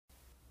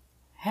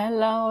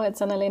Hello,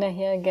 it's Annalena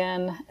here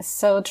again.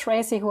 So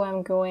Tracy, who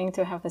I'm going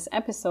to have this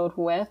episode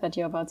with that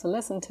you're about to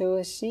listen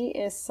to, she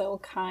is so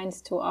kind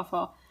to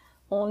offer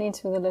only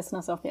to the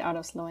listeners of the Art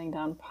of Slowing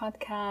Down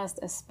podcast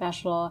a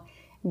special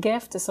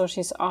gift. So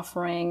she's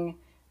offering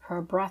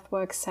her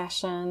breathwork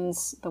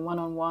sessions, the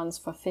one-on-ones,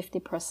 for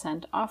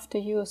 50% off to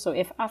you. So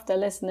if after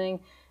listening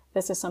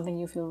this is something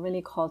you feel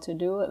really called to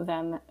do,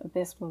 then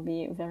this will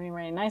be very,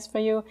 very nice for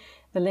you.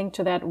 The link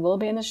to that will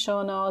be in the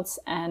show notes,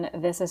 and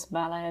this is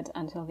valid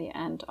until the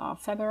end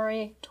of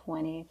February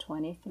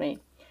 2023.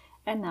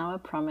 And now I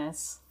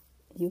promise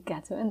you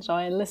get to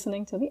enjoy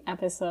listening to the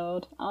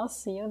episode. I'll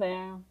see you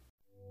there.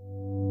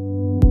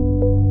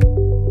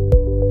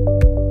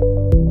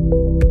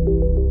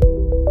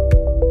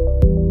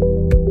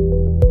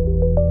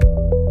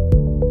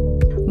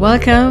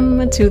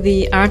 Welcome to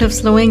the Art of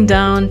Slowing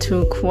Down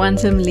to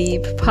Quantum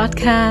Leap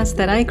podcast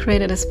that I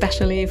created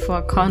especially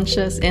for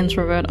conscious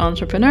introvert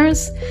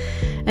entrepreneurs.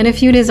 And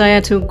if you desire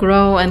to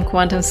grow and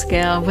quantum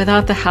scale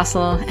without the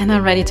hustle and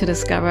are ready to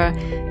discover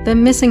the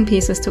missing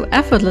pieces to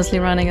effortlessly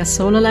running a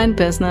solo-line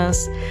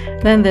business,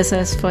 then this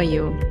is for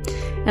you.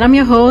 And I'm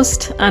your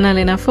host,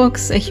 Annalena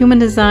Fuchs, a human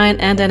design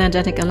and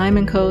energetic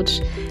alignment coach.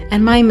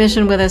 And my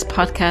mission with this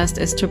podcast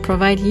is to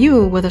provide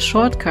you with a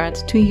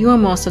shortcut to your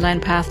most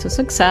aligned path to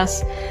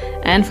success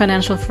and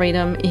financial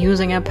freedom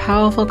using a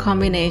powerful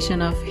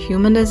combination of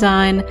human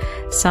design,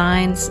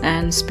 science,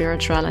 and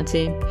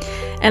spirituality.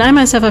 And I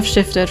myself have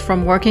shifted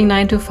from working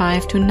 9 to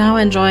 5 to now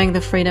enjoying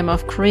the freedom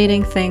of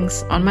creating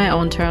things on my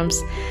own terms.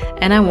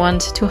 And I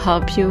want to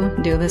help you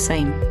do the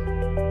same.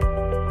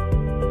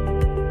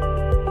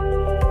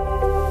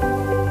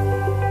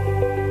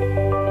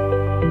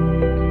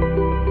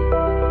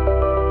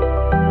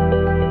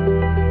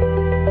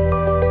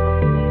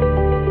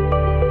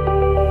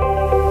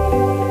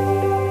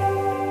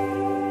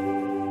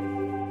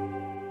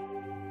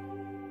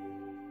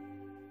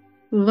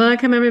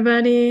 Welcome,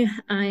 everybody.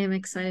 I am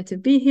excited to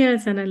be here.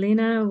 It's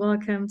Annalena.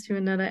 Welcome to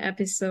another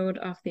episode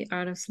of the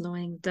Art of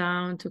Slowing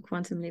Down to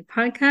Quantum Leap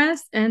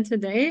podcast. And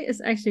today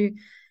is actually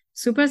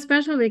super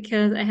special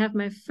because I have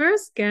my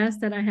first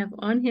guest that I have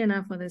on here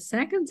now for the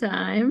second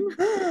time.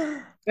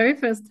 Very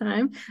first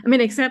time. I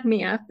mean, except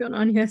me. I've been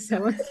on here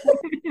several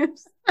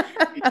times.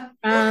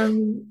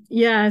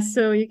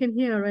 So you can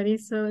hear already.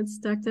 So it's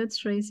Dr.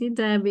 Tracy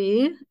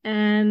Debi.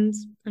 And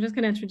I'm just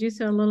going to introduce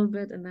her a little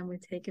bit and then we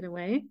take it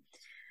away.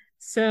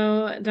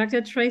 So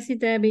Dr. Tracy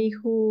Debi,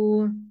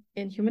 who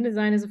in human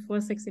design is a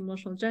 4-6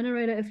 emotional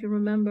generator, if you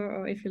remember,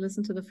 or if you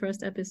listen to the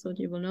first episode,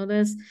 you will know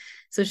this.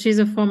 So she's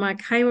a former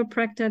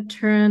chiropractor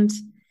turned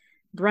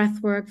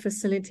breathwork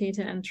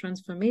facilitator and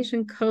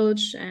transformation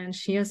coach. And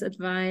she has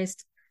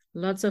advised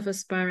lots of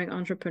aspiring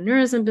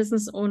entrepreneurs and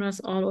business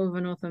owners all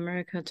over North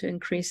America to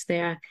increase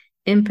their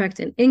impact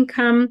and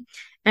income.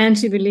 And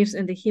she believes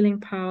in the healing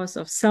powers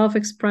of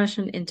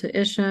self-expression,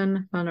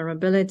 intuition,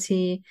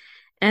 vulnerability,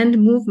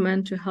 and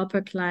movement to help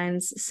her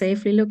clients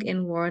safely look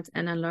inward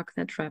and unlock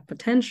their trapped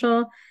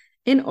potential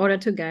in order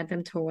to guide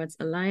them towards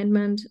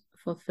alignment,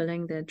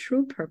 fulfilling their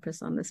true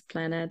purpose on this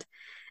planet.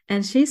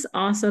 And she's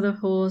also the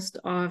host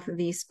of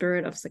The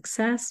Spirit of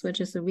Success,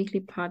 which is a weekly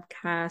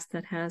podcast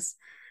that has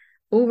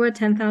over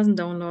 10,000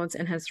 downloads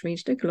and has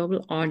reached a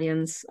global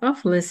audience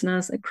of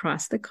listeners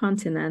across the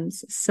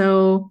continents.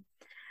 So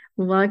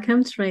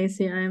welcome,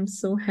 Tracy. I am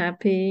so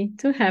happy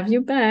to have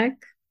you back.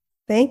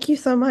 Thank you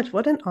so much.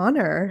 What an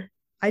honor.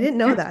 I didn't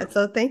know that.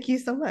 So thank you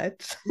so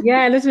much.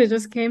 Yeah, it literally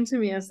just came to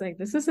me. I was like,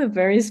 this is a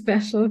very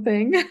special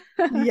thing.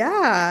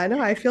 Yeah,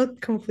 no, I feel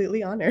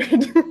completely honored.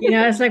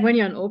 It's like when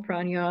you're on Oprah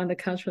and you're on the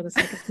couch for the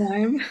second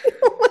time.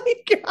 Oh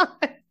my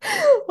God.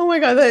 Oh my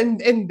God.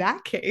 In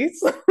that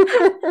case.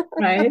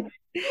 Right.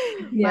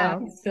 Yeah.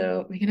 Wow.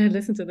 So we're going to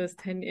listen to this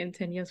 10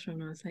 years from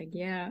now. It's like,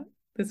 yeah,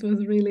 this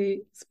was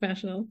really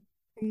special.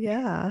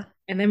 Yeah.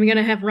 And then we're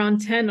going to have round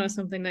 10 or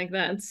something like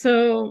that.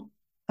 So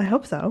I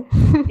hope so.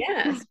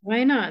 yes,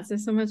 why not?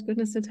 There's so much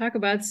goodness to talk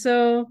about.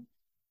 So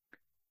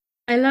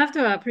I loved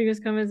our previous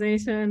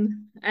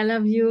conversation. I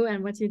love you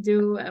and what you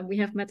do. We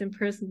have met in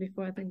person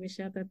before. I think we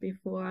shared that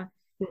before.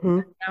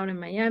 Down in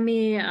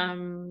Miami.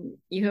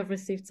 You have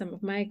received some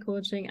of my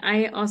coaching.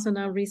 I also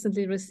now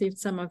recently received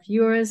some of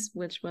yours,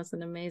 which was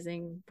an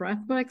amazing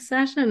breathwork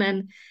session.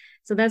 And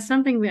so that's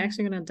something we're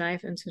actually going to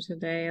dive into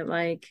today.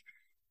 Like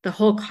the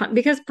whole,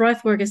 because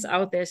breathwork is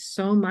out there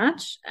so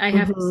much. I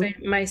have to say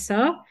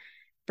myself,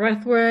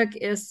 breathwork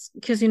is,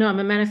 because, I'm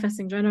a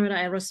manifesting generator.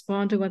 I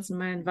respond to what's in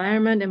my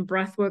environment, and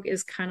breathwork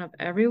is kind of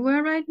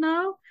everywhere right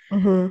now.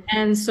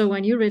 And so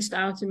when you reached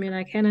out to me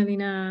like, hey,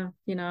 Annalena,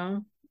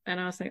 and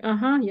I was like,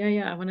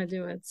 yeah, I want to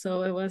do it.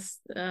 So it was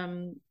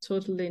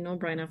totally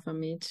no-brainer for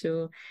me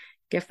to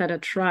give that a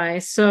try.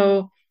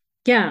 So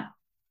yeah,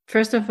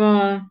 first of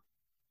all,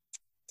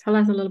 tell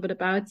us a little bit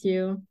about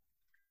you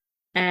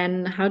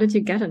and how did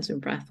you get into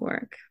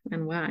breathwork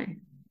and why?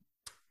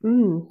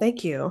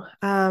 Thank you.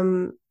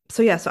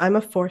 So I'm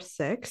a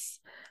 4-6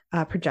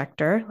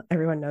 projector.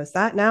 Everyone knows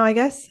that now, I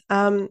guess.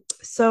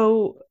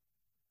 So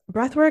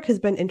breathwork has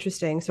been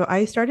interesting. So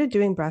I started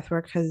doing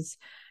breathwork because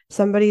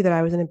somebody that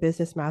I was in a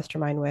business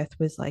mastermind with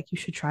was like, you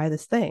should try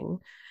this thing.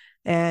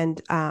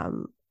 And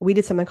we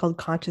did something called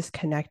conscious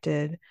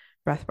connected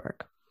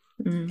breathwork.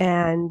 Mm.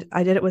 And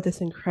I did it with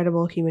this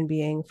incredible human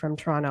being from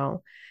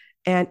Toronto.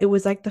 And it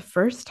was like the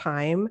first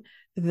time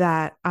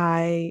that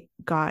I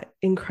got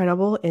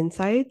incredible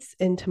insights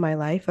into my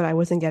life that I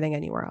wasn't getting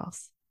anywhere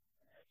else.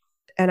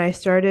 And I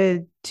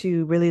started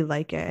to really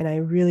like it and I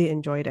really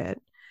enjoyed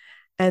it.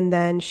 And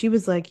then she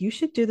was like, you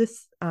should do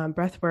this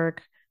breath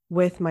work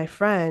with my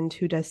friend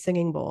who does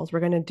singing bowls. We're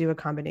going to do a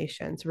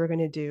combination. So we're going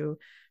to do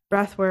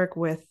breath work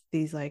with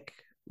these like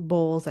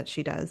bowls that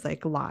she does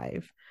like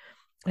live.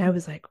 And I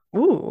was like,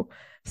 ooh.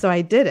 So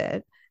I did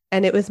it.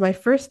 And it was my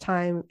first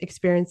time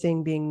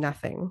experiencing being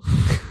nothing.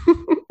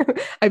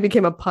 I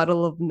became a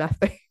puddle of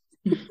nothing.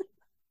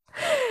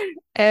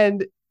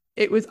 And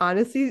it was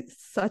honestly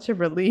such a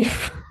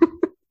relief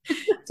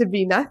to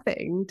be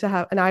nothing, to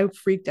have. And I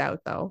freaked out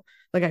though.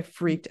 Like I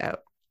freaked out.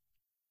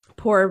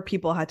 Poor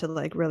people had to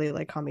like really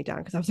like calm me down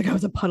because I was like, I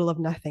was a puddle of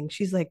nothing.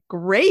 She's like,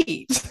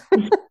 great.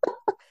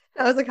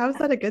 I was like, how is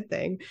that a good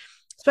thing?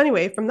 So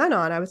anyway, from then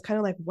on, I was kind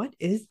of like, what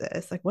is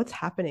this? Like, what's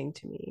happening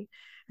to me?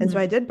 And so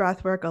I Mm. did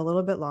breath work a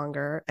little bit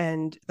longer,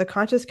 and the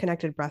conscious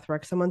connected breath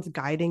work, someone's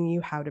guiding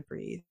you how to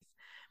breathe.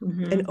 And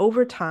Mm-hmm.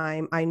 over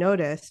time, I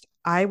noticed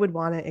I would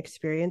want to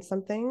experience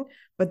something,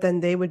 but then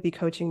they would be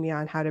coaching me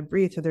on how to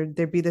breathe. So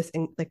there'd be this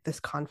like this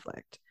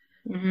conflict.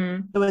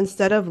 Mm-hmm. So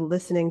instead of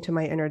listening to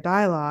my inner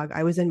dialogue,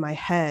 I was in my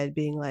head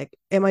being like,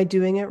 am I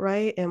doing it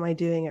right? Am I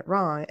doing it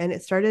wrong? And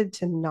it started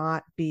to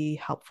not be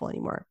helpful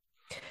anymore.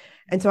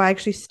 And so I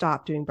actually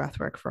stopped doing breath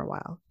work for a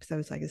while because I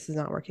was like, this is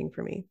not working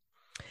for me.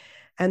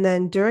 And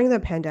then during the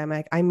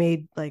pandemic, I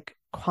made like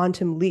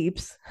quantum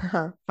leaps,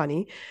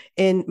 funny,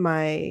 in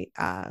my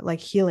like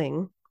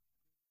healing.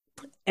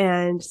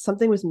 And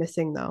something was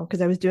missing though,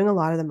 because I was doing a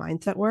lot of the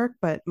mindset work,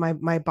 but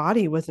my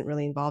body wasn't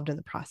really involved in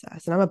the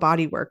process. And I'm a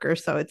body worker,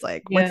 so it's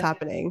like, what's Yeah.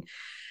 happening?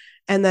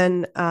 And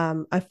then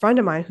a friend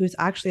of mine who's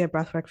actually a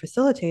breathwork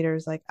facilitator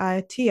is like,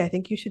 T, I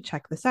think you should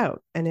check this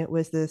out. And it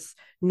was this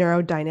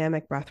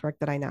neurodynamic breathwork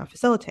that I now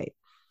facilitate.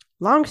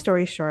 Long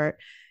story short,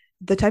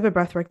 the type of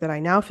breathwork that I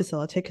now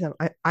facilitate, because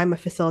I'm a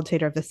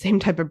facilitator of the same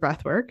type of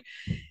breathwork,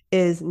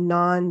 is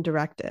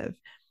non-directive,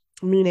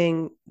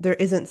 meaning there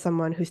isn't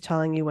someone who's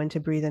telling you when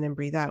to breathe in and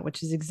breathe out,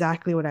 which is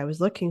exactly what I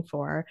was looking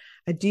for,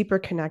 a deeper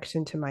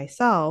connection to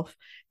myself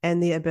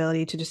and the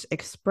ability to just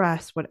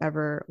express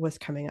whatever was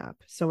coming up.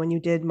 So when you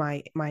did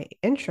my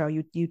intro,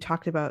 you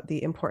talked about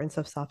the importance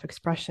of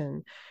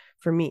self-expression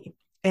for me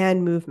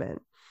and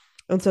movement.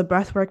 And so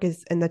breath work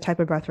is, and the type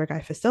of breath work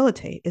I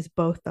facilitate is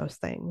both those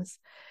things.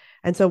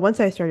 And so once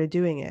I started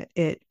doing it,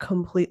 it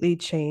completely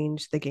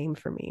changed the game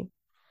for me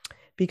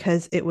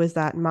because it was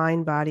that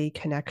mind body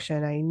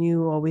connection I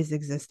knew always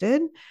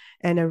existed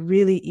and a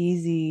really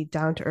easy,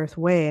 down to earth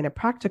way and a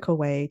practical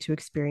way to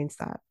experience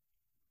that.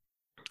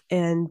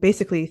 And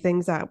basically,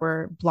 things that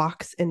were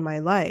blocks in my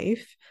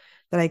life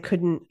that I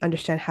couldn't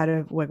understand how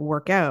to like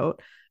work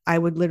out, I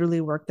would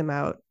literally work them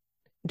out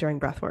during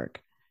breath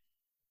work.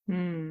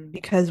 Mm.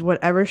 Because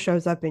whatever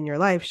shows up in your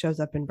life shows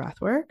up in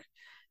breath work,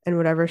 and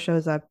whatever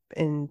shows up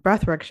in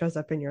breath work shows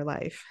up in your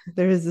life.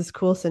 There is this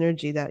cool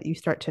synergy that you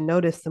start to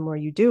notice the more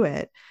you do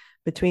it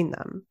between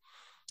them.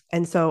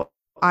 And so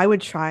I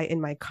would try in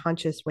my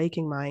conscious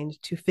waking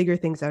mind to figure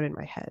things out in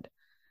my head.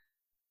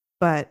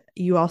 But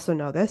you also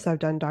know this. I've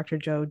done Dr.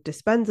 Joe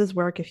Dispenza's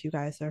work. If you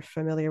guys are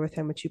familiar with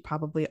him, which you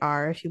probably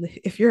are,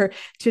 if you're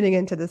tuning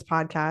into this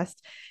podcast,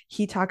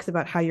 he talks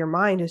about how your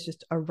mind is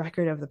just a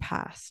record of the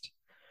past.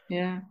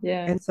 Yeah.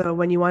 Yeah. And so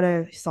when you want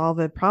to solve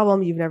a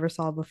problem you've never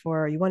solved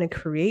before, you want to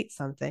create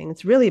something,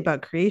 it's really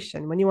about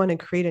creation. When you want to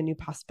create a new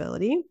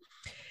possibility,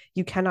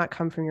 you cannot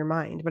come from your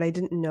mind. But I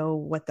didn't know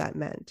what that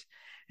meant.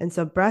 And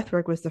so breath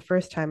work was the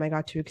first time I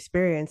got to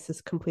experience this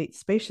complete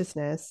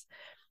spaciousness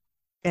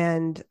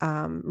and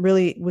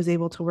really was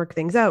able to work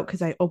things out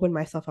because I opened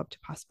myself up to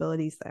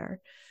possibilities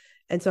there.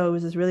 And so it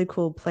was this really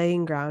cool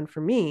playing ground for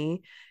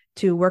me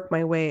to work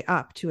my way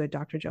up to a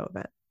Dr. Joe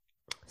event.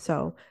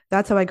 So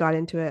that's how I got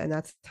into it. And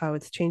that's how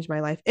it's changed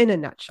my life in a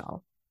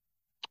nutshell.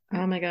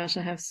 Oh my gosh,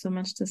 I have so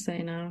much to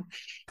say now.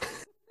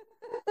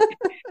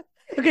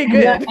 Okay,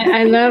 good.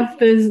 I love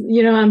this.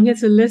 I'm here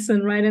to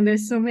listen, right? And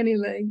there's so many,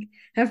 like,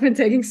 I've been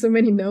taking so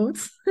many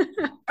notes.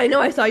 I know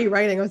I saw you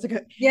writing. I was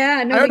like, Yeah,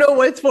 I no, don't know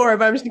what it's for,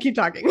 but I'm just gonna keep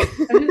talking.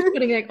 I'm just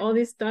putting like all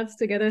these thoughts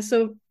together.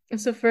 So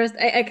first,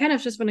 I kind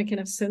of just want to kind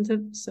of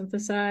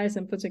synthesize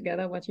and put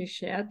together what you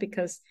shared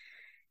because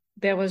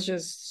there was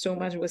just so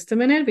much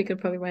wisdom in it. We could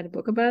probably write a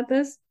book about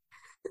this,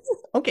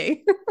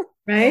 Okay.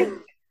 right?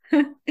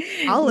 I'll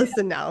Yeah.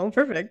 listen now.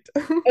 Perfect.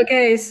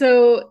 Okay,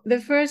 so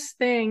the first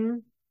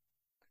thing,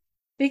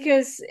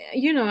 because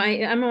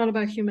I'm all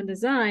about human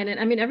design, and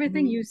I mean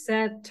everything Mhm. you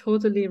said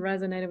totally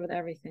resonated with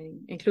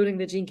everything, including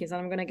the gene keys, and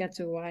I'm gonna get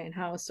to why and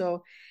how.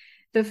 So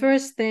the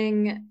first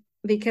thing,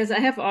 because I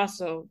have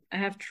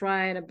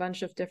tried a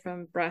bunch of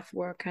different breath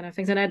work kind of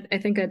things, and I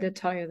think I did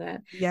tell you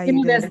that. Yeah,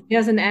 you There's did.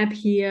 there's an app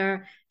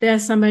here,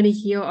 there's somebody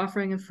here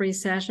offering a free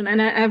session,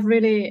 and I've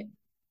really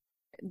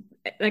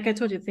like I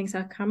told you, things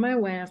have come my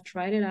way. I've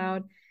tried it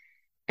out.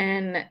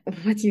 And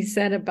what you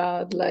said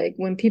about like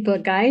when people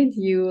guide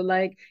you,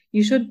 like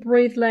you should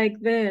breathe like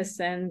this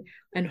and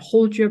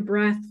hold your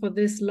breath for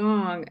this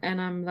long.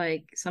 And I'm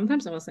like,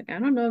 sometimes I was like, I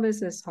don't know,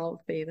 this is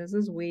healthy. This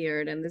is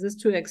weird. And this is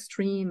too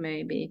extreme,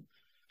 maybe.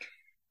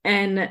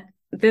 And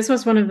this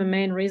was one of the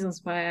main reasons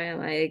why I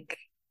like,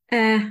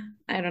 I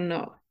don't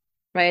know.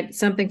 Right.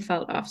 Something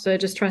felt off. So I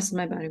just trusted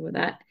my body with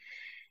that.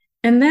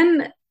 And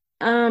then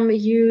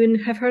you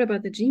have heard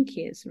about the gene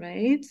keys,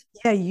 right?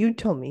 Yeah, you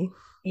told me.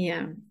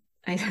 Yeah.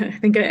 I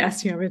think I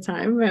asked you every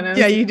time and I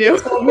Yeah, was like, you you do.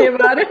 told me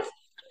about it.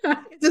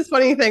 It's this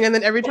funny thing. And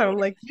then every time I'm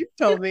like, you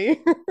told me.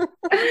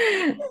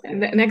 And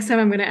next time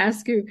I'm going to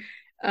ask you,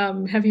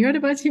 have you heard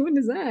about human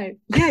design?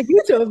 Yeah,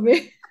 you told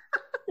me.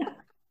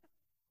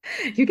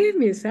 You gave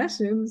me a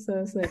session. So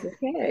I was like,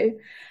 okay.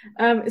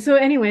 So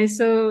anyway,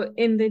 so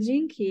in the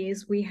gene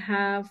keys, we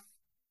have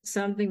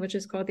something which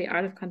is called the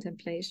art of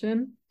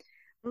contemplation,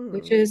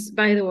 which Mm. is,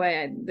 by the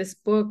way, this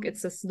book,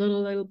 it's this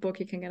little book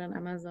you can get on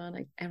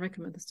Amazon. I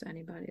recommend this to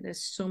anybody.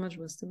 There's so much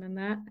wisdom in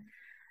that.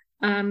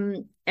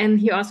 And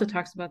he also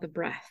talks about the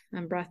breath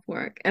and breath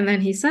work. And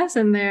then he says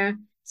in there,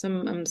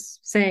 some I'm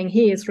saying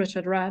he is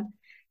Richard Rudd,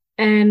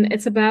 and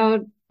it's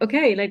about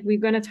okay, like we're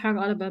gonna talk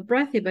all about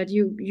breath here, but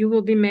you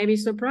will be maybe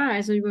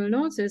surprised or you will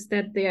notice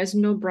that there's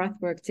no breath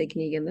work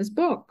technique in this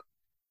book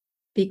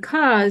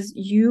because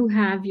you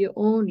have your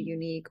own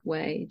unique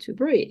way to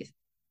breathe,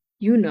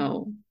 you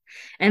know.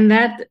 And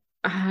that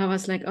I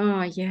was like,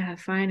 oh yeah,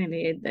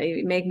 finally,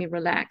 it made me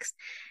relax.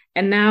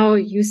 And now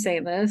you say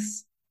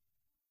this,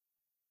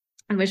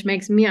 and which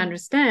makes me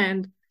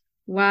understand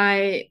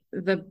why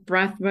the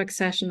breathwork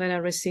session that I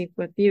received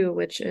with you,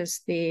 which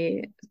is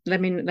the let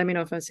me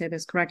know if I say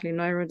this correctly,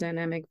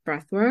 neurodynamic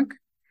breathwork.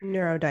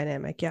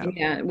 Neurodynamic, yeah.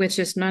 Yeah, which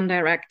is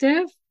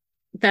non-directive.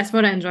 That's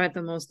what I enjoyed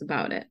the most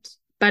about it.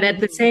 But at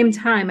the Mhm. same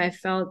time, I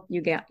felt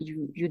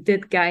you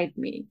did guide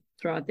me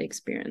throughout the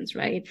experience,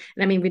 right?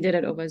 And I mean, we did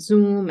it over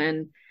Zoom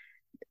and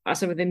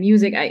also with the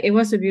music. It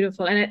was so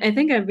beautiful, and I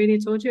think I really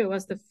told you it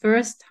was the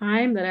first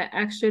time that I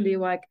actually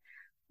like,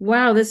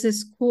 wow, this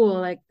is cool.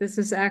 Like this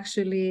is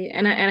actually,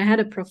 and I had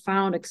a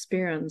profound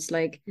experience.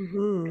 Like I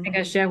Mhm. think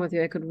I shared with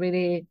you, I could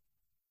really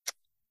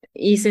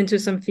ease into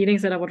some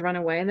feelings that I would run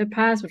away in the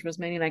past, which was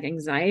mainly like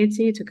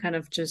anxiety to kind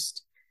of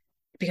just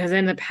because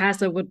in the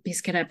past I would be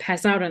scared I'd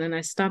pass out and then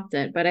I stopped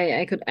it, but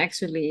I could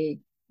actually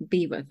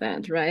be with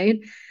that, right?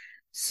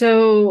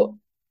 So,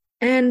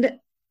 and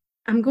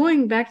I'm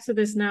going back to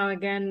this now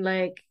again,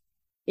 like,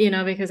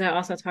 because I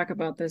also talk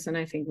about this, and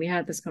I think we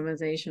had this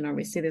conversation or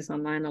we see this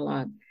online a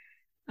lot.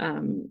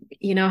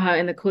 How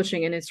in the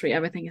coaching industry,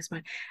 everything is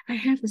about, I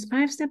have this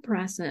 5-step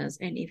process,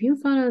 and if you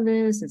follow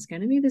this, it's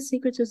going to be the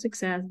secret to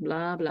success,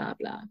 blah, blah,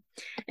 blah.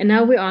 And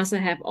now we also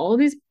have all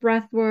these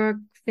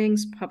breathwork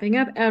things popping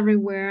up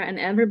everywhere, and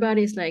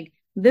everybody's like,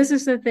 this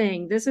is the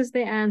thing, this is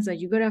the answer.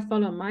 You got to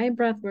follow my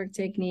breathwork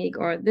technique,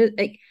 or this,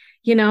 like,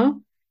 you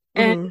know,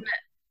 and Mhm.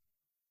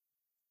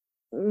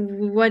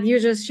 what you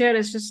just shared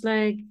is just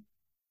like,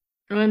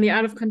 or in the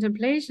art of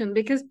contemplation,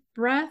 because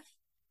breath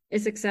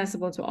is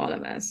accessible to all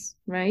of us,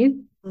 right?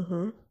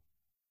 Mhm.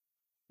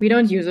 We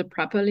don't use it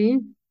properly.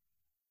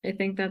 I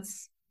think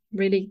that's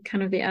really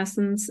kind of the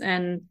essence.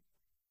 And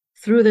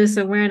through this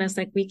awareness,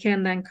 like we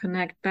can then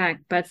connect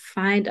back, but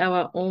find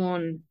our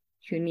own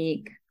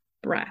unique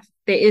breath.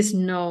 There is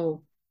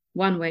no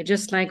one way,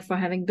 just like for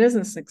having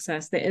business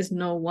success, there is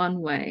no one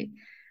way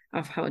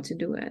of how to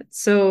do it.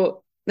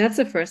 So that's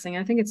the first thing.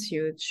 I think it's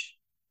huge.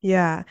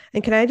 Yeah.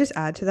 And can I just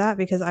add to that?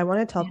 Because I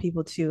want to tell Yeah.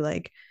 people too,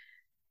 like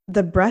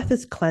the breath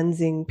is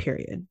cleansing,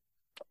 period.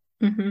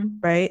 Mm-hmm.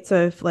 Right.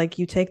 So if like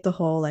you take the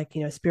whole like,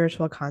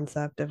 spiritual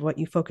concept of what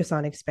you focus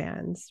on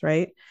expands,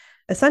 right?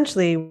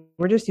 Essentially,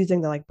 we're just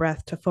using the like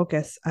breath to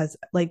focus as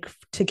like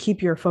to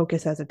keep your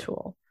focus as a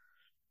tool,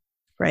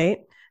 right?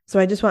 So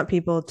I just want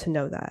people to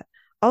know that.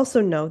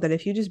 Also know that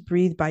if you just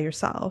breathe by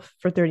yourself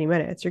for 30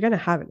 minutes, you're going to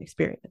have an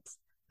experience.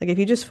 Like if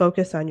you just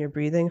focus on your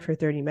breathing for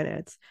 30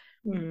 minutes,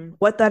 Mm,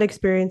 what that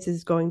experience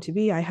is going to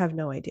be, I have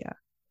no idea.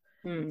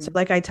 So mm,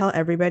 like I tell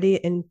everybody,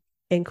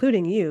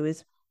 including you,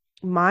 is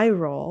my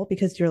role,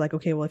 because you're like,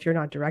 okay, well, if you're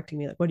not directing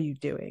me, like what are you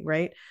doing?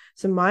 Right.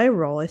 So my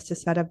role is to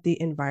set up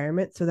the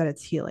environment so that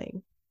it's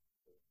healing.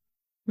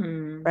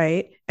 mm,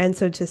 Right. And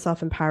so to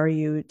self-empower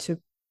you,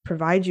 to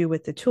provide you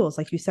with the tools,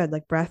 like you said,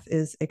 like breath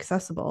is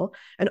accessible,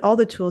 and all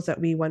the tools that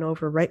we went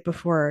over right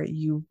before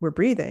you were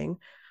breathing,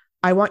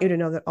 I want you to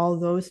know that all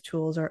those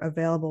tools are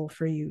available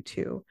for you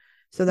too.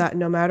 So that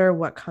no matter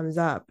what comes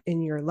up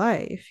in your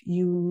life,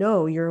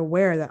 you're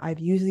aware that I've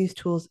used these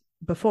tools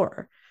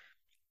before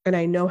and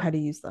I know how to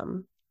use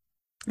them.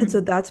 And so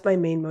mm, that's my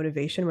main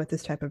motivation with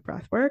this type of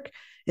breath work,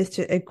 is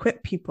to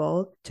equip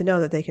people to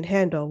know that they can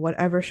handle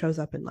whatever shows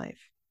up in life.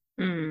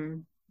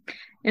 mm.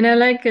 And I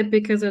like it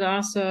because it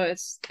also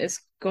it's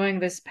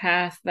going this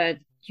path that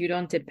you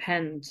don't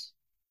depend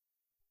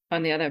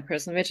on the other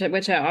person,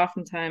 which I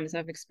oftentimes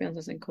have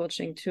experiences in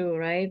coaching too,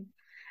 right?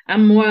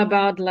 I'm more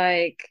about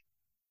like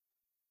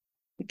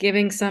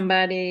giving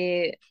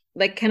somebody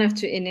like kind of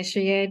to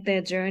initiate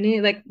their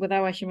journey. Like with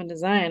our human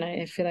design,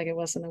 I feel like it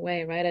was in a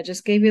way, right? I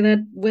just gave you that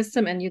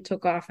wisdom and you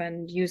took off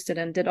and used it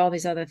and did all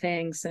these other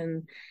things.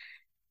 And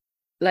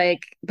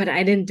like, but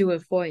I didn't do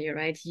it for you,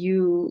 right?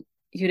 You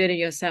did it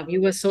yourself.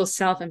 You were so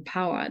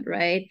self-empowered,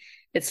 right?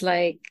 It's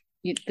like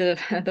the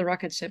the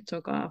rocket ship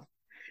took off.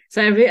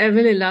 So I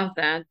really love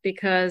that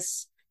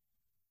because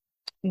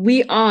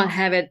we all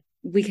have it.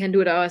 We can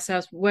do it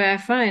ourselves. Where I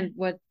find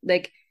what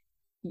like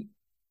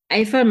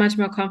I felt much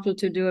more comfortable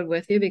to do it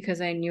with you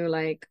because I knew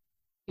like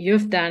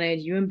you've done it,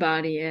 you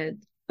embody it.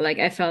 Like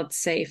I felt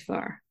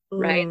safer,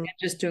 right? Mm, And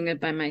just doing it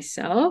by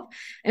myself.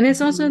 And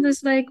it's also mhm.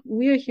 this like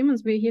we are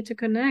humans, we're here to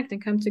connect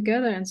and come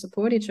together and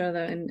support each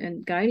other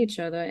and guide each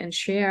other and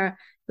share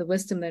the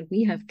wisdom that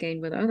we have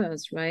gained with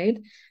others, right?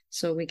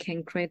 So we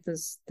can create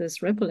this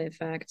ripple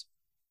effect.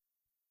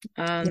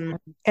 Yeah. Um,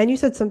 And you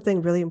said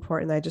something really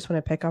important that I just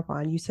want to pick up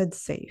on. You said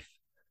safe.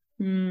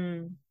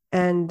 mm,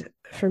 And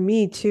for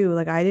me too,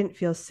 like I didn't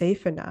feel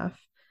safe enough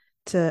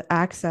to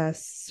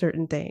access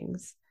certain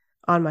things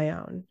on my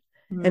own.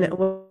 And it mm,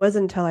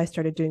 wasn't until I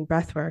started doing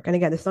breath work. And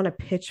again, it's not a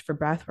pitch for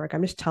breath work.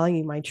 I'm just telling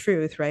you my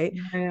truth, right?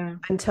 yeah.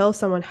 Until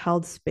someone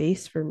held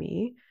space for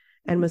me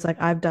and was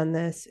like, I've done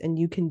this and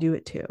you can do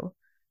it too.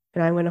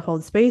 And I'm going to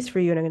hold space for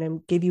you and I'm going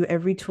to give you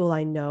every tool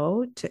I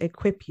know to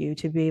equip you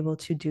to be able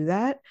to do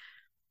that.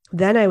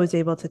 Then I was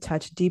able to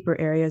touch deeper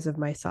areas of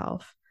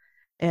myself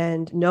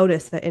and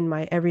notice that in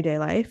my everyday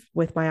life,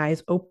 with my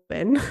eyes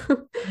open,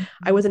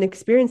 I Mm, wasn't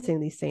experiencing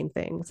these same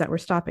things that were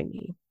stopping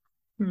me.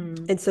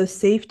 mm, And so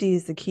safety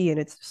is the key, and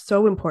it's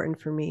so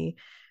important for me.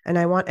 And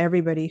I want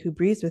everybody who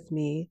breathes with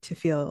me to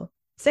feel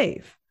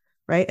safe.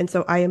 Right. And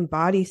so I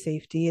embody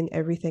safety in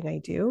everything I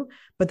do.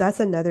 But that's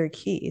another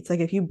key. It's like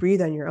if you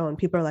breathe on your own,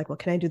 people are like, well,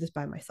 can I do this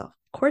by myself?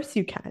 Of course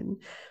you can.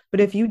 But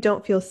if you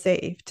don't feel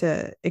safe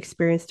to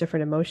experience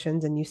different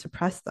emotions and you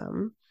suppress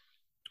them,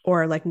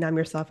 or like numb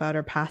yourself out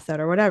or pass out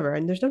or whatever.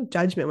 And there's no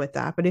judgment with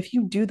that. But if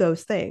you do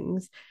those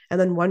things and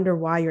then wonder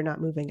why you're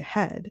not moving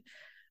ahead,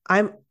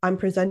 I'm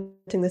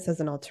presenting this as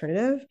an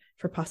alternative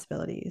for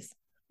possibilities.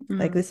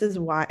 Like mm, this is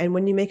why, and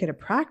when you make it a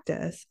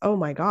practice, oh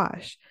my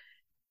gosh,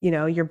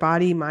 your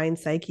body, mind,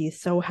 psyche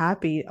is so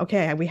happy.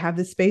 Okay, we have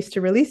this space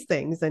to release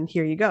things, and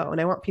here you go.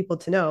 And I want people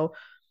to know,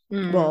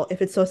 mm, well,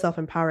 if it's so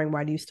self-empowering,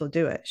 why do you still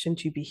do it?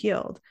 Shouldn't you be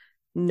healed?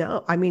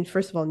 No, I mean,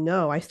 first of all,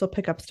 no, I still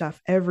pick up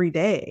stuff every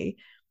day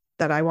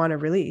that I want to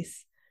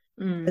release.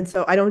 And mm.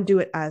 so I don't do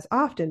it as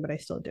often, but I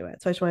still do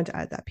it. So I just wanted to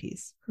add that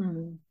piece.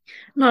 Hmm.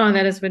 No,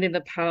 that is really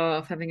the power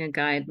of having a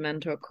guide,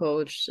 mentor,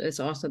 coach is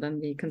also then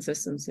the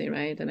consistency,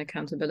 right? And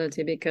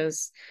accountability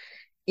because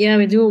yeah,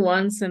 we do it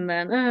once and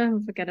then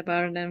we forget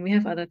about it and we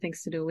have other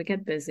things to do. We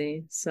get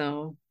busy.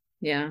 So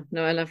yeah,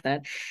 no, I love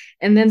that.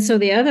 And then so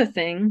the other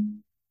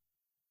thing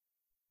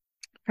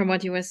from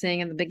what you were saying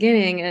in the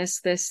beginning is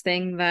this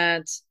thing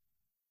that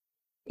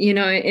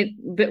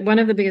one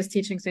of the biggest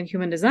teachings in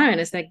human design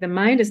is like the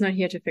mind is not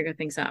here to figure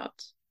things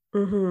out.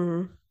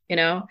 Mm-hmm. you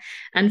know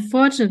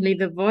Unfortunately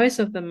the voice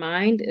of the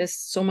mind is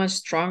so much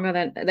stronger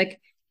than like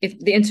if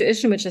the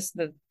intuition, which is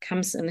the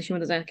comes in the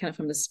human design kind of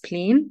from the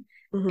spleen,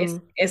 is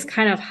Mm-hmm. is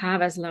kind of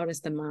half as loud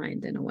as the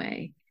mind in a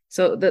way.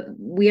 So that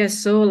we are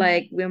so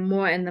like we're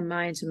more in the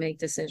mind to make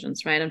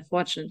decisions, right?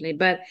 Unfortunately.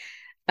 But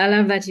I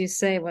love that you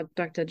say what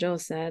Dr. Joe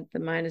said, the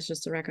mind is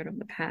just a record of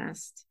the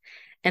past.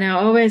 And I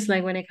always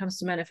like when it comes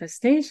to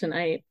manifestation,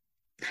 I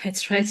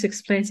try to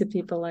explain to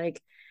people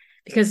like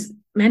because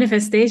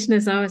manifestation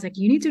is always like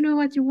you need to know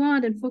what you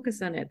want and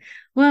focus on it.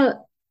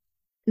 Well,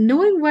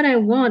 knowing what I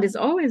want is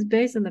always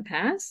based on the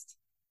past,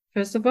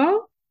 first of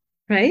all,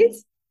 right?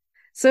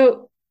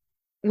 So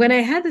when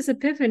I had this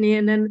epiphany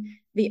and then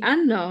the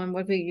unknown,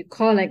 what we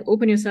call like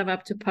open yourself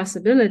up to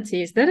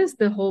possibilities, that is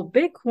the whole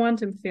big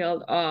quantum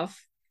field of,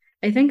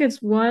 I think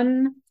it's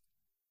one.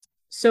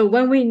 So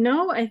when we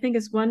know, I think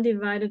it's one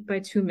divided by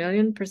 2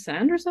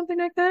 million% or something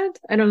like that.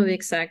 I don't know the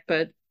exact,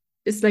 but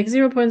it's like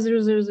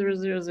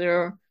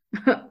 0.00000%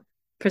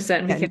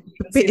 we Yeah, can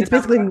even see the it's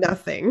basically number.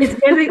 nothing. It's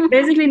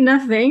basically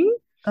nothing.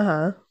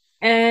 Uh-huh.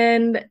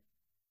 And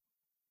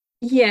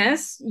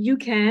yes, you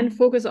can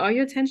focus all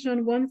your attention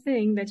on one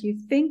thing that you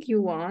think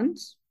you want,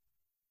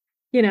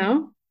 you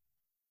know,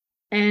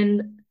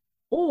 and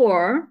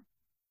or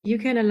you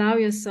can allow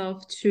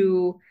yourself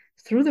to,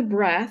 through the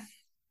breath,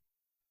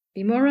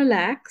 be more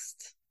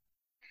relaxed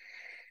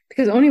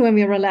because only when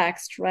we are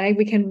relaxed, right,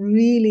 we can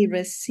really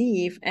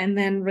receive and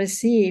then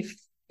receive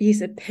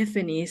these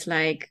epiphanies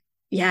like,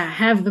 yeah,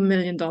 have the $1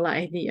 million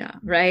idea,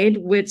 right?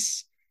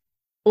 Which,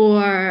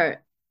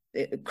 or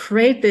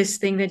create this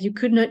thing that you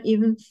could not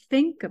even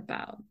think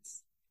about,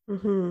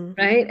 Mm-hmm.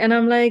 right? And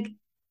I'm like,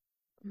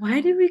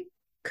 why do we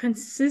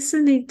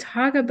consistently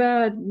talk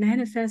about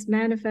manifest,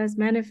 manifest,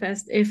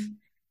 manifest if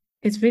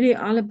it's really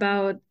all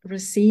about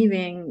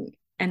receiving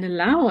and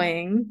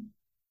allowing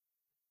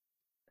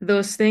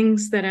those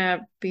things that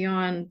are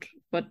beyond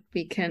what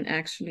we can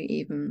actually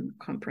even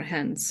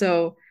comprehend.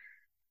 So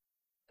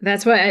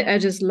that's why I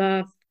just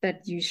love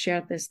that you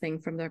shared this thing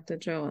from Dr.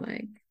 Joe.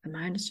 Like the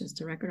mind is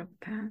just a record of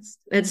the past.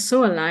 It's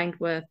so aligned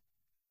with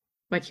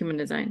what human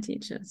design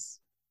teaches.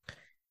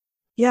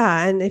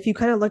 Yeah, and if you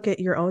kind of look at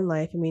your own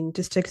life, I mean,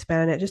 just to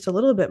expand it just a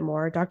little bit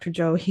more, Dr.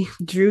 Joe, he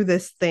drew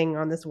this thing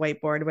on this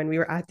whiteboard when we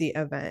were at the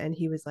event, and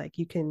he was like,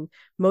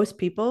 most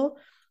people,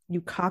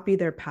 you copy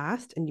their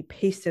past and you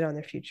paste it on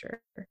their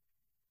future,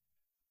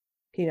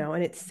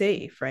 and it's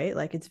safe, right?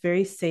 Like it's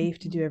very safe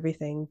to do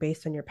everything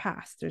based on your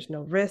past. There's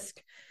no risk.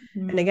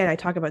 And Mm-hmm. again, I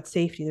talk about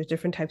safety. There's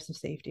different types of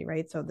safety,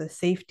 right? So the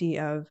safety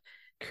of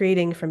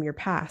creating from your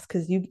past,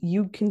 because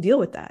you can deal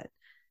with that.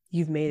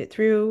 You've made it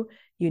through,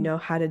 you know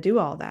how to do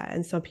all that.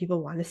 And so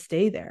people want to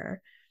stay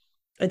there.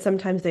 And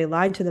sometimes they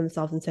lie to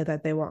themselves and say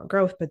that they want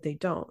growth, but they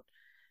don't.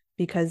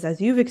 Because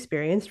as you've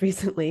experienced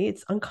recently,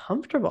 it's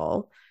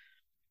uncomfortable.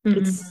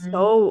 It's Mm-hmm.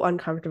 so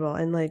uncomfortable.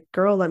 And like,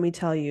 girl, let me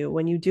tell you,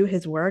 when you do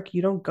his work,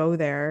 you don't go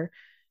there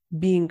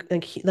being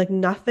like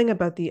nothing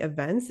about the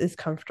events is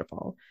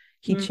comfortable.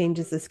 He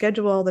changes the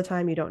schedule all the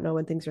time. You don't know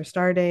when things are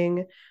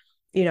starting.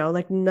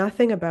 Like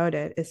nothing about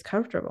it is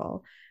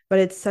comfortable. But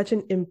it's such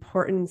an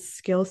important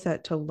skill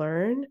set to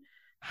learn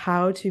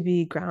how to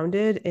be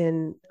grounded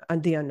in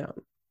the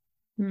unknown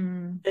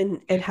Mm-hmm.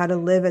 and how to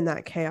live in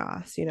that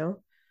chaos.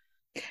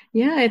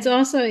 Yeah, it's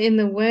also in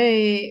the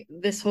way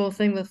this whole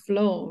thing with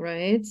flow,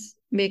 right?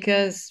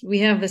 Because we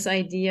have this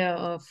idea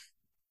of,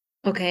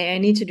 okay, I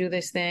need to do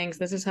these things.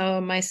 This is how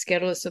my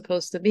schedule is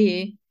supposed to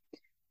be.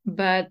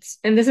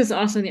 And this is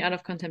also the art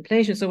of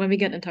contemplation. So when we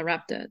get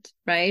interrupted,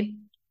 right?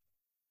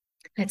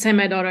 Let's say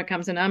my daughter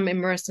comes and I'm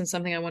immersed in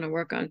something I want to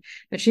work on,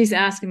 but she's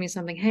asking me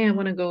something, hey, I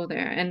want to go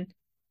there. And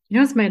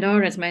it's my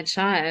daughter, it's my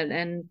child.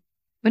 And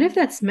what if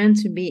that's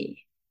meant to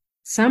be?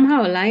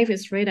 Somehow life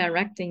is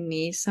redirecting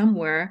me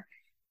somewhere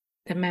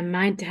that my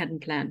mind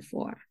hadn't planned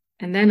for.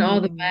 And then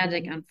all the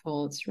magic Mm-hmm.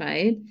 unfolds,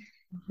 right?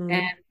 Mm-hmm.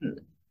 And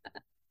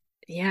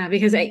yeah,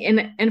 because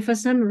and for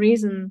some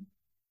reason,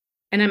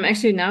 and I'm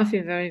actually now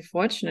feel very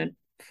fortunate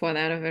for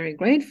that, or very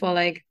grateful.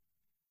 Like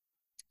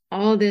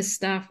all this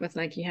stuff with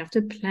like you have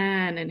to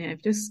plan and you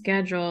have to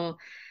schedule,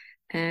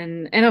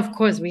 and of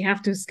course we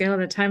have to scale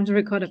the time to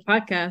record a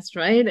podcast,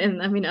 right?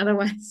 And I mean,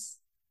 otherwise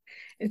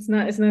it's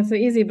not so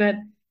easy. But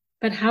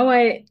how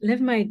I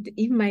live my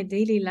even my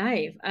daily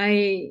life,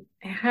 I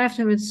have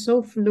to have it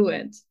so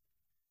fluid.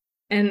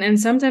 And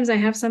sometimes I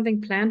have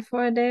something planned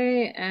for a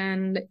day,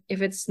 and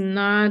if it's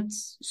not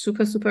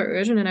super, super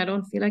urgent and I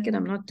don't feel like it,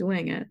 I'm not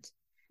doing it.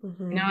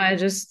 Mm-hmm.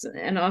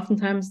 And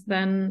oftentimes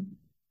then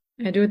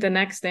I do it the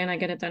next day and I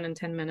get it done in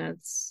 10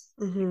 minutes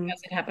Mm-hmm.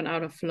 because it happened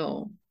out of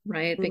flow,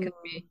 right? Because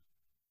Mm-hmm.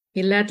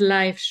 we let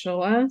life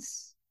show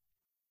us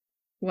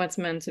what's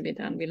meant to be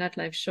done. We let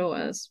life show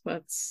us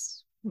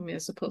what's we're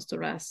supposed to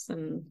rest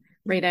and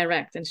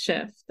redirect and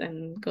shift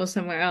and go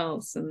somewhere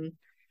else. And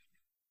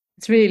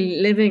it's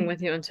really living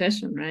with your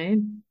intuition, right?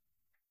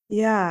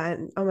 Yeah,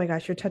 and oh my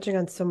gosh, you're touching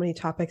on so many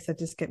topics that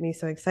just get me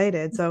so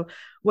excited. So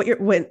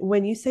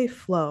when you say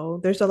flow,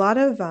 there's a lot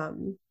of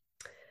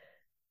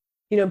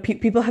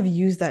people have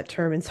used that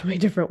term in so many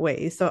different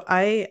ways. So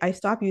I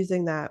stopped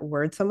using that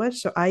word so much.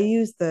 So I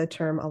use the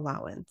term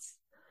allowance.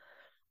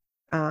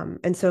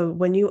 And so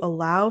when you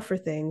allow for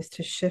things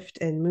to shift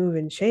and move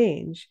and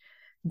change,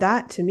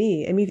 that to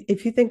me, I mean,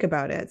 if you think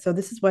about it, so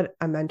this is what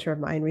a mentor of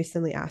mine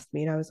recently asked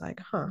me, and I was like,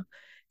 huh.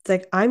 It's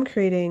like I'm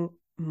creating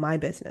my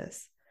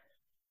business.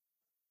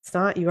 It's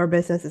not your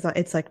business.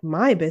 It's like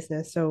my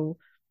business. So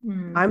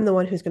Mm. I'm the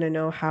one who's going to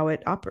know how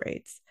it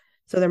operates.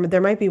 So there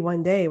might be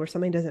one day where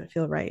something doesn't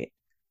feel right,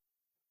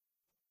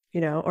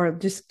 or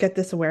just get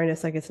this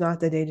awareness, like it's not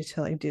the day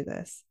to like do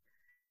this.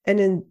 And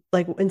then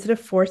like instead of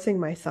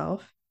forcing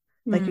myself,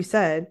 like Mm. you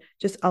said,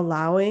 just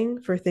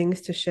allowing for things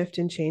to shift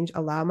and change,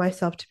 allow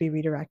myself to be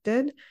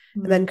redirected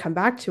and Mm. then come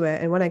back to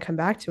it. And when I come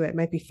back to it, it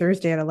might be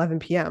Thursday at 11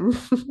 p.m.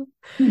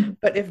 Mm.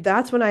 But if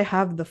that's when I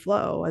have the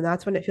flow and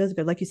that's when it feels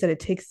good, like you said, it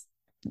takes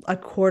a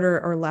quarter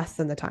or less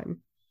than the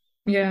time.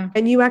 Yeah,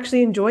 And you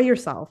actually enjoy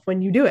yourself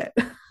when you do it.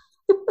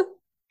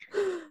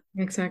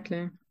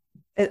 exactly.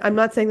 And I'm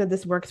not saying that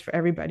this works for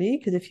everybody,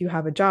 because if you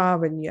have a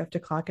job and you have to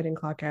clock in and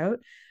clock out,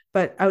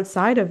 but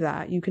outside of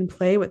that, you can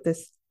play with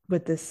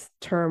this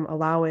term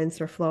allowance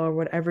or flow or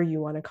whatever you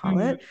want to call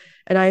Mm. it.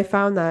 And I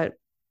found that,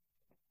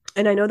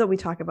 and I know that we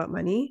talk about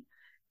money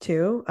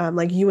too.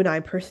 Like you and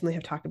I personally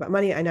have talked about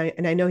money.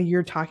 And I know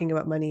you're talking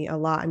about money a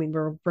lot. I mean,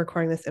 we're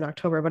recording this in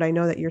October, but I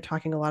know that you're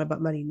talking a lot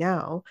about money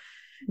now.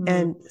 Mm.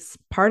 And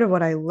part of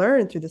what I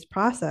learned through this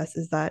process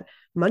is that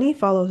money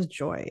follows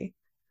joy.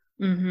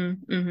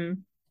 Mm-hmm.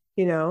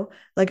 Mm-hmm.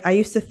 Like I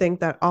used to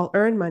think that I'll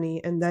earn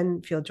money and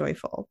then feel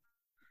joyful.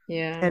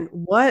 Yeah. And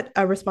what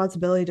a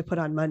responsibility to put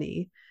on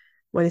money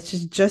when it's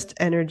just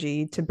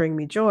energy to bring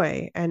me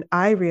joy. And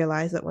I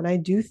realize that when I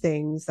do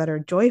things that are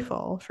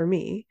joyful for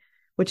me,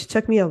 which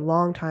took me a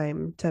long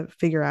time to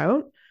figure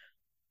out,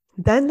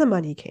 then the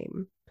money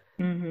came.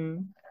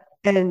 Mm-hmm.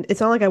 And it's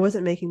not like I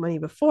wasn't making money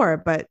before,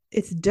 but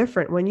it's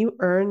different when you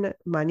earn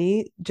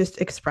money just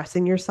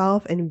expressing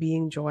yourself and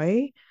being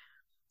joy.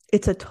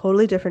 It's a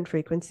totally different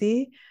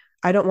frequency.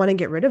 I don't want to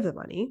get rid of the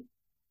money.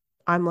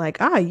 I'm like,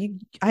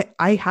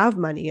 I have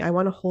money. I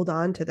want to hold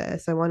on to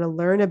this. I want to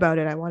learn about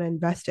it. I want to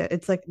invest it.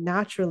 It's like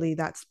naturally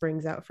that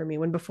springs out for me.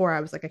 When before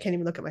I was like, I can't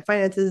even look at my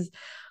finances.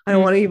 I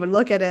don't Mm. want to even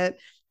look at it.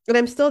 And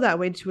I'm still that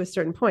way to a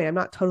certain point. I'm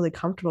not totally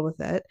comfortable with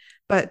it.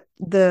 But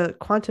the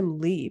quantum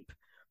leap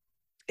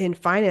in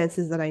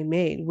finances that I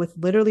made with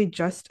literally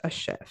just a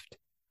shift,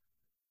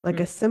 like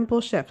Mm. a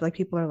simple shift. Like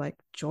people are like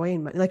joy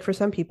and money. Like for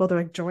some people, they're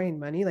like joy and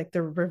money. Like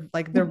they're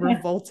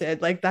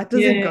revolted. Like that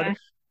doesn't go to Yeah.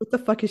 what the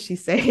fuck is she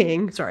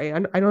saying? Sorry, I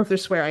don't know if they're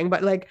swearing,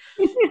 but like,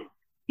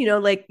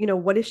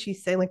 what is she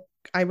saying? Like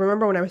I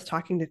remember when I was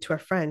talking to a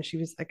friend, she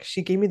was like,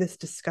 she gave me this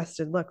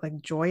disgusted look,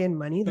 like joy and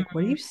money. Like,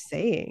 what are Mm. you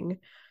saying?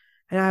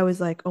 And I was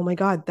like, oh my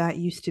God, that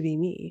used to be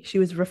me. She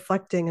was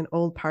reflecting an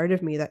old part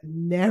of me that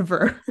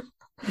never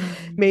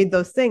Mm. made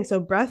those things. So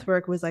breath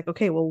work was like,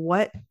 okay, well,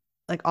 what,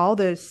 like all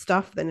the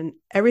stuff and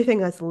everything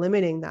that's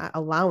limiting that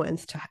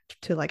allowance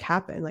to like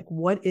happen, like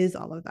what is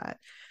all of that?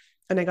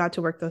 And I got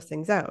to work those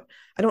things out.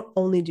 I don't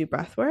only do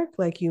breath work.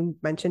 Like you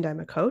mentioned,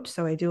 I'm a coach.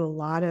 So I do a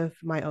lot of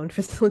my own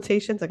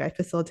facilitations. Like I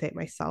facilitate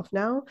myself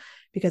now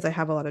because I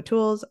have a lot of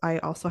tools. I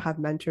also have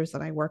mentors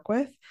that I work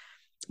with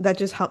that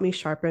just help me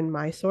sharpen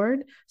my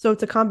sword. So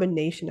it's a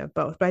combination of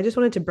both. But I just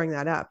wanted to bring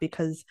that up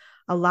because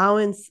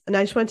allowance, and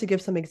I just wanted to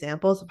give some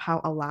examples of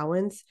how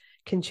allowance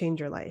can change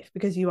your life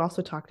because you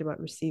also talked about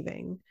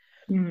receiving.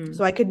 Mm.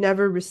 So I could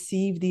never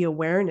receive the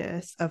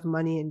awareness of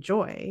money and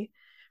joy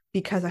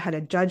because I had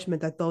a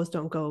judgment that those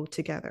don't go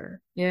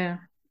together. Yeah.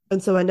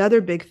 And so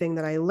another big thing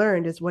that I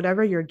learned is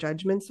whatever your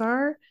judgments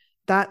are,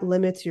 that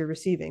limits your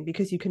receiving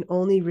because you can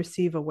only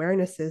receive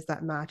awarenesses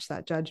that match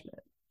that judgment.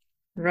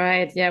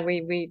 Right. Yeah.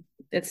 We,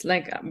 it's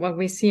like what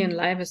we see in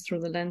life is through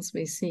the lens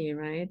we see,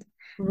 right?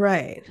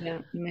 Right. Yeah.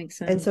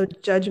 Makes And sense. so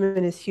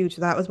judgment is huge.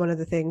 That was one of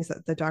the things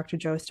that the Dr.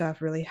 Joe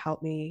stuff really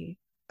helped me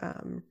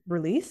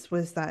release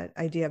was that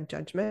idea of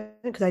judgment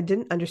because I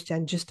didn't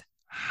understand just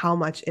how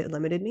much it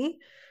limited me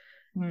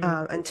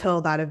Mm. until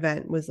that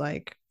event was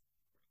like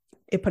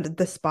it put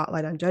the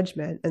spotlight on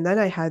judgment. And then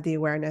I had the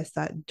awareness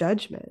that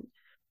judgment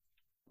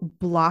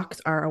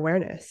blocks our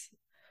awareness.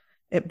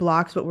 It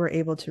blocks what we're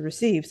able to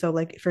receive. So,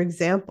 like, for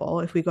example,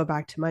 if we go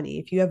back to money,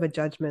 if you have a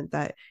judgment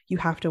that you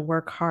have to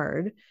work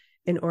hard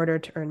in order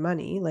to earn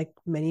money, like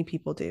many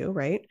people do,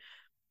 right?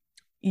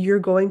 You're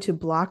going to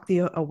block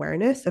the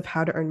awareness of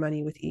how to earn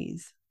money with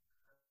ease.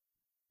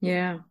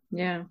 Yeah.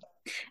 Yeah.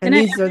 And And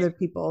these are the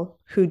people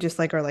who just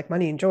like are like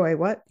money and joy.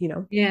 What?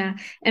 yeah,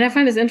 and I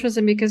find this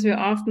interesting because we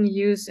often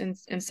use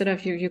instead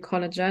of you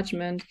call it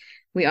judgment,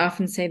 we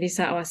often say these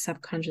are our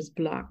subconscious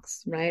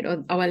blocks, right?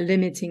 Or our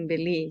limiting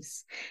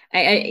beliefs.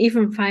 I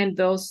even find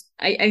those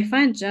I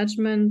find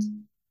judgment,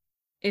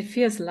 it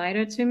feels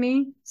lighter to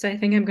me. So I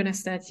think I'm gonna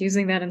start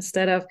using that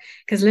instead of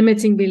because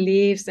limiting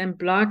beliefs and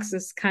blocks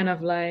is kind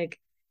of like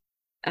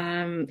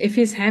it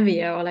feels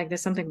heavier or like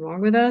there's something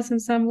wrong with us in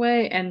some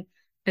way. And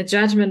a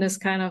judgment is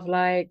kind of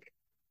like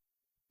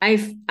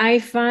I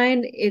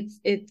find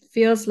it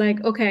feels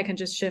like okay, I can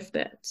just shift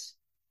it.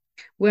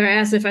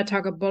 Whereas if I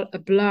talk about a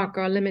block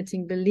or a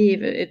limiting belief,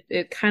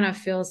 it kind of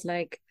feels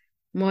like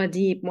more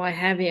deep, more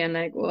heavy, and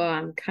like, oh,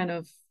 I'm kind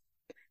of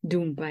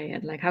doomed by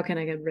it. Like, how can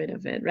I get rid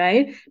of it,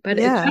 right? But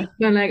it's Yeah. just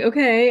been like,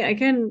 okay, I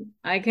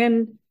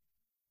can.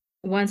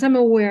 Once I'm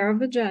aware of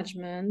the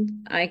judgment,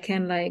 I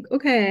can like,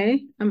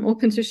 okay, I'm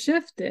open to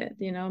shift it.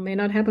 May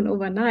not happen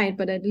overnight,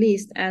 but at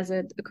least as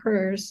it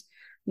occurs,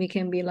 we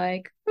can be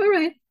like, all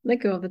right, let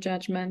go of the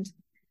judgment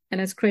and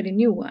let's create a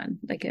new one,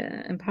 like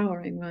a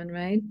empowering one,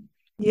 right?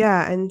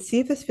 Yeah. And see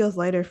if this feels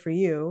lighter for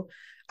you.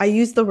 I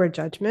use the word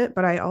judgment,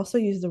 but I also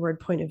use the word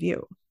point of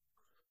view.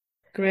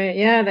 Great.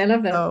 Yeah, I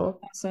love that. So,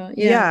 So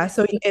yeah, yeah.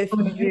 So if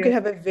point of you could view.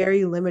 have a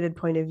very limited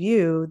point of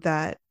view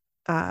that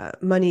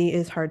money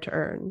is hard to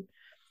earn.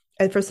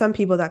 And for some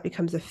people, that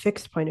becomes a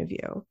fixed point of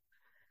view,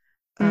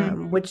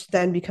 Mm, which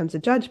then becomes a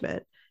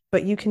judgment.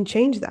 But you can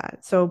change that.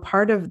 So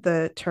part of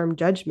the term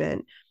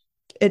judgment,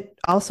 it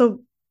also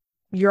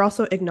you're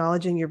also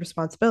acknowledging your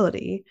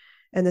responsibility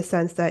in the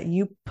sense that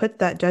you put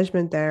that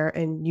judgment there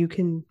and you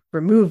can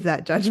remove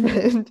that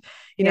judgment.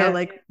 yeah,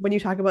 Like when you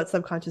talk about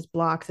subconscious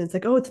blocks, and it's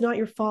like, oh, it's not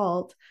your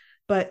fault,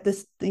 but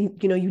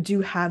you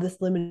do have this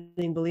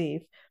limiting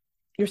belief.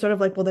 You're sort of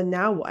like, well, then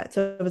now what?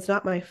 So if it's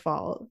not my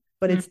fault,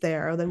 but mm, it's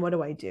there, then what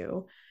do I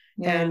do?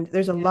 yeah. And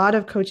there's a lot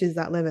of coaches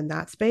that live in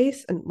that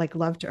space and like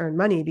love to earn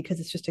money because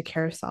it's just a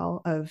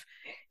carousel of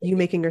you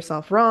making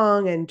yourself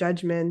wrong and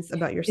judgments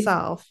about It's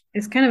yourself.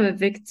 it's kind of a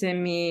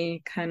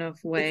victim-y kind of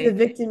It's the way.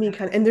 victim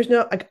kind of, and there's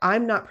no like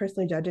I'm not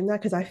personally judging that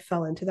because I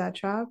fell into that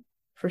trap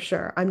for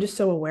sure. I'm just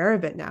so aware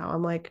of it now.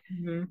 I'm like,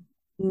 Mhm.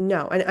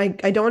 no, and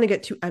I don't want to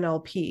get too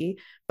NLP,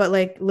 but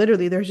like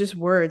literally, there's just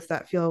words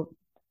that feel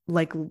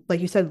like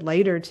you said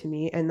lighter to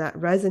me and that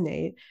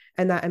resonate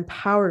and that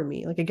empower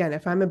me. Like again,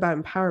 if I'm about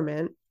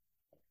empowerment,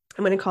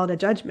 I'm going to call it a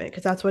judgment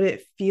because that's what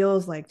it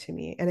feels like to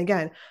me. And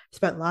again,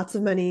 spent lots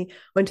of money,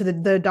 went to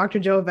the Dr.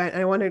 Joe event,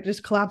 and I want to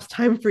just collapse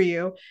time for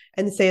you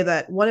and say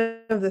that one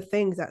of the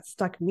things that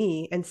stuck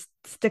me and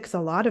sticks a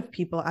lot of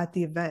people at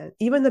the event,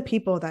 even the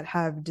people that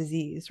have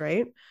disease,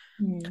 right?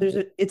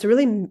 Mm. It's a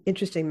really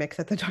interesting mix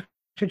at the Dr.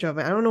 Joe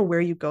event. I don't know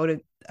where you go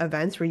to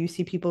events where you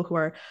see people who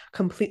are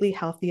completely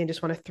healthy and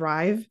just want to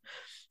thrive.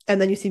 And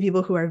then you see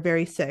people who are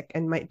very sick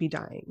and might be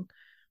dying,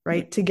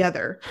 right?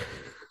 Together.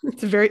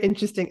 It's a very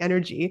interesting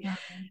energy.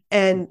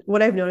 And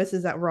what I've noticed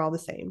is that we're all the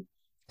same.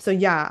 So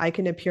yeah, I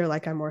can appear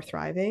like I'm more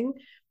thriving,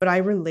 but I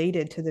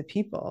related to the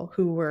people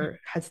who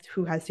had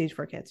stage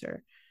 4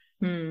 cancer.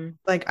 Mm.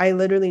 Like I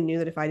literally knew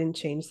that if I didn't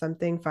change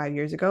something 5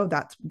 years ago,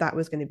 that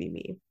was going to be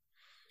me.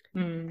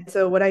 Mm.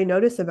 So what I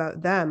notice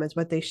about them is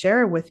what they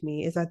share with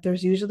me is that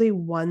there's usually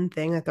one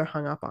thing that they're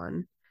hung up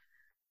on.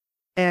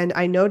 And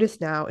I notice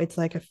now it's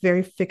like a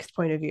very fixed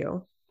point of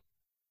view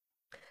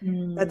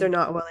that they're Mm.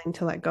 not willing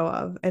to let go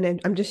of.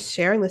 And I'm just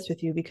sharing this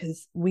with you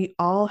because we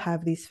all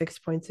have these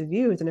fixed points of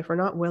views. And if we're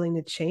not willing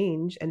to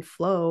change and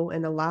flow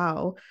and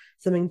allow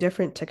something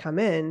different to come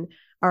in,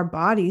 our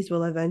bodies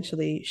will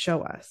eventually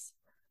show us.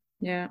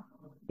 Yeah.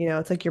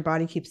 It's like your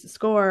body keeps the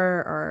score,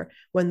 or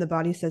when the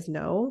body says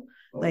no,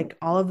 like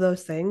all of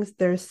those things,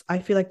 I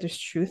feel like there's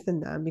truth in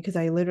them because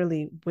I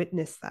literally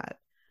witnessed that.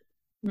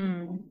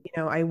 Mm.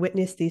 I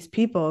witnessed these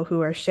people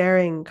who are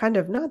sharing kind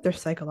of not their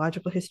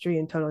psychological history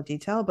in total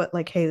detail, but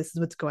like, hey, this is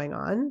what's going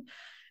on.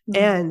 Mm.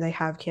 And they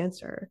have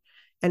cancer.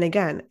 And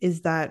again,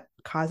 is that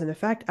cause and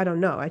effect? I don't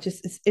know.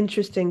 It's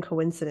interesting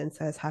coincidence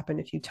that has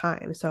happened a few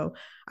times. So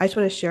I just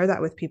want to share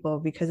that with people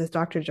because as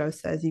Dr. Joe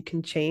says, you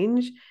can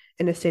change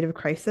in a state of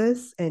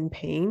crisis and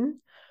pain,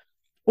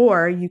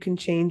 or you can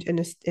change in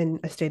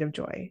a state of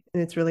joy.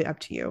 And it's really up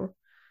to you.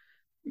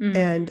 Mm.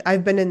 And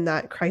I've been in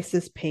that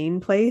crisis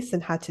pain place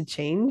and had to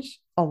change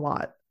a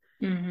lot,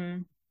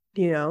 Mm-hmm.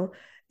 you know?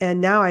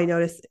 And now I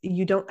notice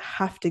you don't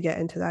have to get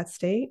into that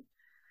state.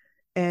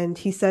 And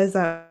he says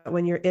that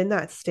when you're in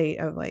that state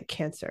of like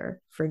cancer,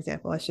 for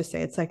example, let's just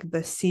say it's like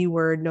the C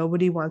word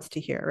nobody wants to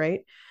hear,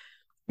 right?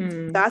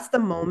 Mm. That's the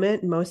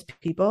moment most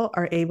people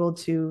are able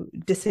to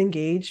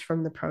disengage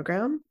from the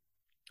program,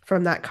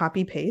 from that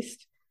copy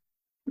paste,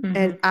 Mm-hmm.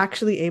 and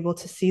actually able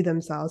to see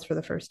themselves for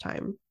the first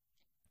time.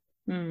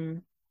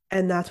 Mm.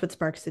 And that's what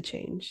sparks the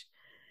change.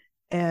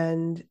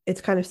 And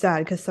it's kind of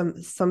sad because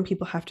some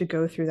people have to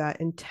go through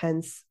that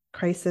intense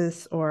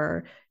crisis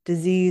or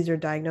disease or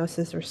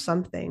diagnosis or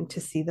something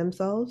to see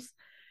themselves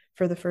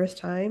for the first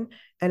time.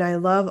 And I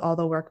love all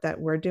the work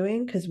that we're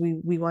doing because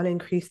we want to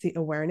increase the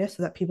awareness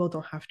so that people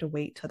don't have to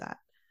wait till that.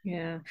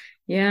 Yeah.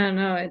 Yeah,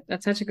 no,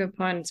 that's such a good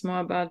point. It's more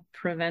about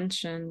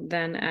prevention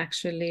than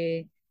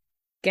actually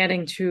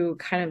getting to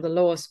kind of the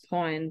lowest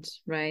point,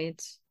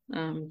 right?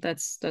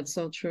 That's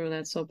so true.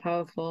 That's so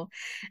powerful.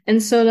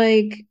 And so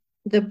like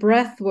the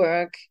breath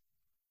work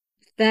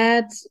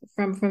that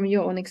from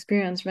your own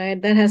experience, right?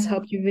 That has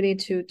helped you really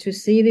to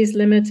see these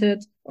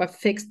limited or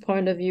fixed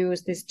point of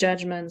views, these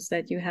judgments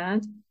that you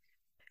had.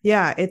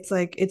 Yeah, it's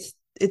like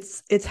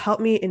it's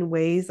helped me in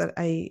ways that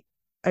I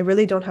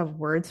really don't have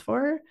words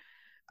for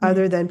Mm.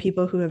 other than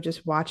people who have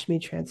just watched me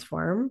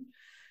transform.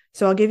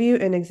 So I'll give you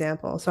an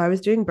example. So I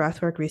was doing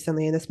breath work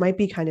recently, and this might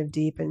be kind of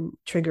deep and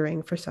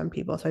triggering for some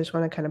people. So I just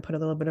want to kind of put a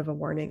little bit of a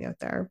warning out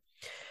there.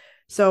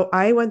 So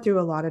I went through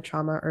a lot of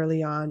trauma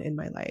early on in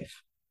my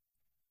life.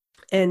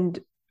 And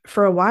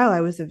for a while,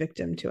 I was a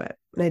victim to it,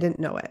 and I didn't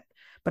know it.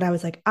 But I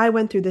was like, I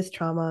went through this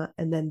trauma,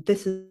 and then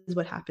this is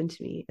what happened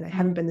to me. And I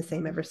haven't been the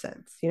same ever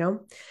since.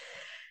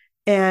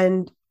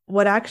 And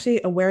what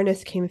actually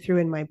awareness came through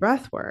in my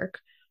breath work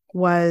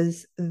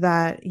was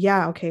that,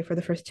 yeah, okay, for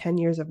the first 10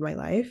 years of my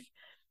life,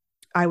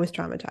 I was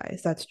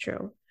traumatized. That's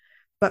true.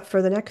 But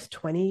for the next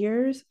 20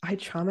 years, I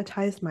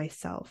traumatized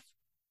myself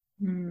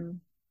Mm.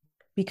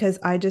 because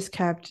I just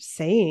kept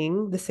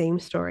saying the same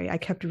story. I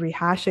kept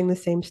rehashing the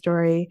same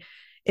story.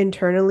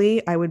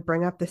 Internally, I would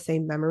bring up the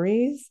same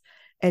memories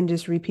and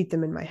just repeat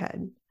them in my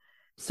head.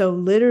 So,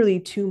 literally,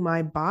 to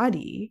my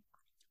body,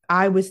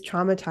 I was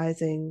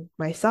traumatizing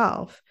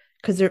myself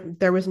because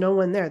there was no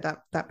one there.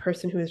 That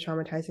person who was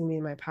traumatizing me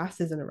in my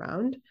past isn't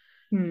around.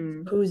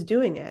 Mm. Who's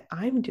doing it?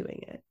 I'm doing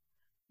it.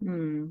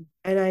 Mm.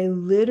 And I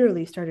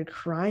literally started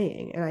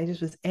crying and I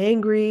just was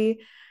angry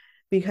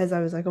because I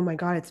was like, oh my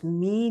God, it's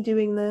me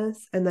doing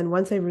this. And then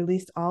once I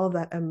released all of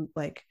that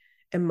like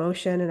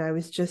emotion and I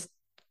was just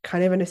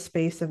kind of in a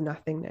space of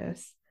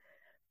nothingness,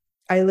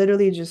 I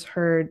literally just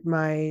heard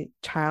my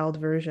child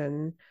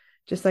version,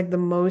 just like the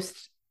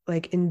most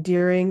like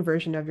endearing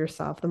version of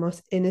yourself, the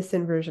most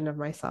innocent version of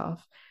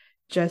myself,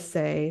 just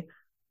say,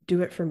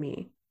 do it for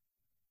me.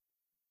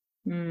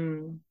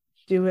 Mm.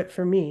 Do it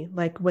for me.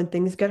 Like when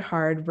things get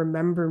hard,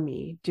 remember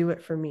me, do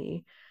it for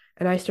me.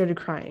 And I started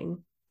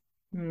crying.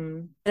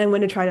 Mm. And I'm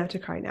going to try not to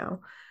cry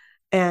now.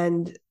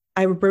 And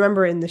I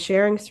remember in the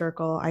sharing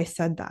circle, I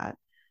said that.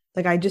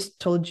 Like I just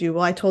told you,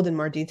 well, I told in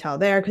more detail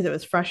there because it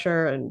was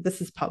fresher and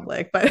this is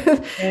public, but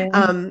Yeah.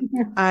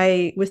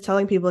 I was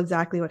telling people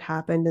exactly what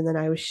happened. And then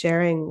I was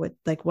sharing with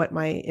like what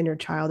my inner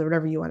child or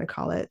whatever you want to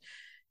call it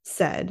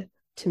said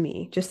to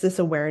me, just this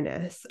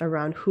awareness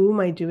around who am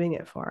I doing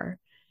it for?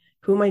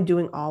 Who am I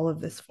doing all of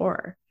this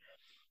for?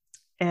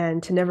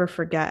 And to never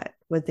forget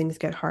when things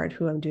get hard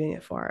who I'm doing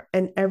it for.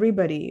 And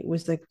everybody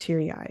was like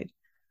teary eyed.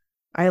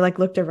 I like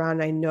looked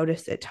around and I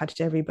noticed it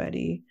touched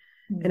everybody.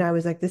 And Mm. I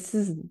was like, this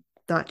is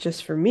not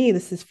just for me,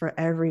 this is for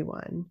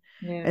everyone.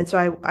 Yeah. And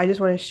so I just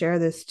want to share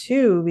this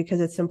too, because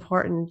it's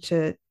important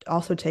to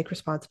also take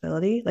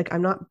responsibility. Like,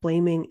 I'm not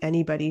blaming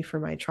anybody for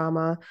my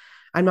trauma.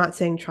 I'm not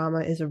saying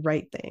trauma is a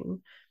right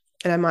thing.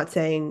 And I'm not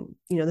saying,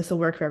 this will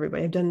work for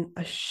everybody. I've done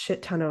a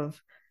shit ton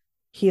of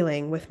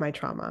healing with my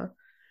trauma.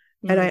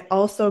 And Mm. I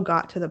also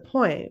got to the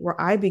point where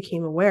I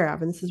became aware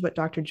of, and this is what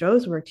Dr.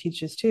 Joe's work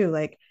teaches too,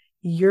 like,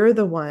 you're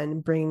the one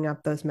bringing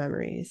up those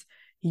memories.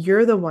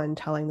 You're the one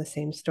telling the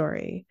same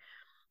story.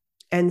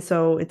 And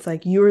so it's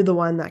like, you're the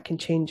one that can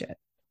change it,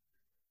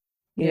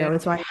 Yeah.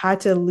 And so I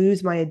had to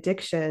lose my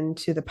addiction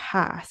to the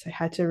past. I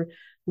had to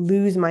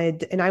lose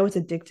and I was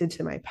addicted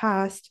to my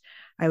past.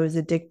 I was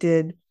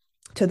addicted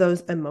to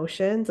those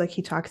emotions. Like,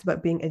 he talks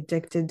about being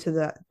addicted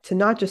to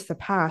not just the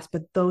past,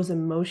 but those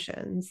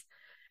emotions.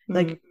 Mm.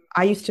 Like,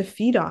 I used to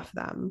feed off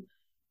them.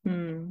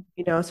 Mm.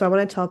 So I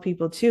want to tell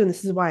people too, and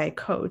this is why I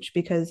coach,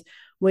 because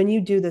when you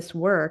do this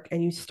work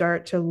and you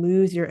start to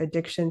lose your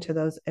addiction to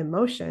those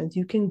emotions,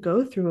 you can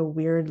go through a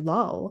weird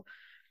lull.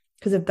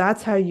 Because if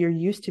that's how you're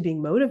used to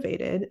being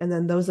motivated and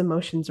then those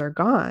emotions are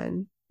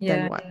gone,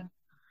 then Yeah. what?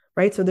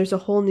 Right. So there's a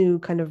whole new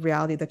kind of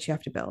reality that you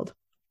have to build.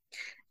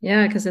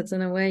 Yeah, because it's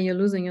in a way you're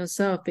losing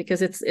yourself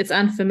because it's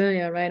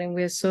unfamiliar, right? And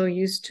we're so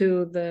used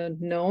to the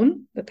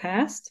known, the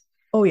past.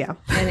 Oh, yeah.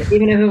 And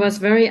even if it was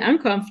very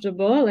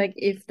uncomfortable, like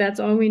if that's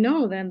all we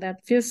know, then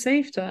that feels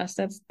safe to us.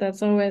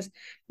 That's always,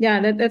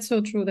 yeah, that's so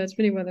true. That's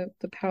really where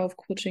the power of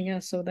coaching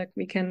is, so that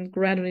we can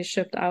gradually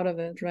shift out of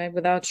it, right?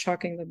 Without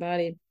shocking the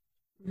body.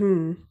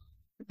 Hmm.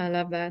 I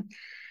love that.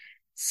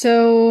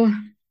 So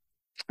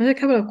there's a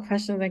couple of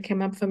questions that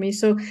came up for me.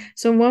 So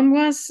one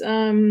was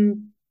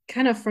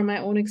kind of from my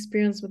own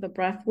experience with the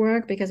breath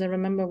work, because I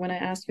remember when I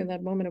asked you in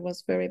that moment, it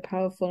was very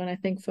powerful. And I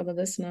think for the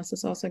listeners,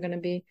 it's also going to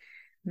be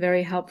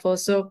very helpful.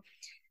 So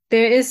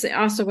there is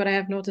also what I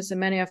have noticed in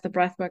many of the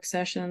breathwork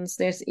sessions.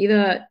 There's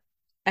either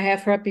I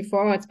have heard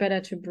before it's better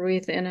to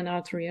breathe in and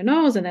out through your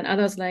nose, and then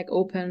others like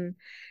open.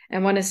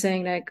 And one is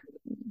saying like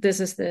this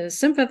is the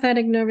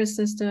sympathetic nervous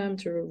system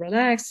to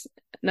relax.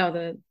 No,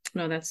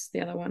 that's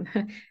the other one.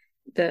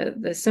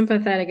 The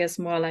sympathetic is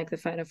more like the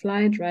fight or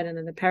flight, right? And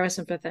then the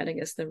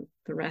parasympathetic is the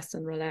rest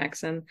and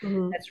relax. And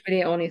Hmm. that's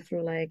really only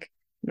through like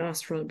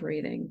nostril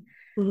breathing.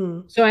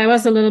 Hmm. So I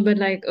was a little bit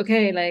like,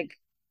 okay, like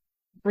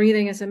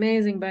breathing is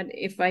amazing, but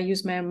if I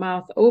use my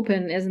mouth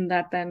open, isn't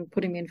that then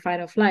putting me in fight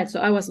or flight? So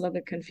I was a little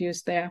bit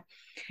confused there.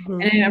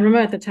 Hmm. And I remember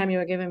at the time you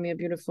were giving me a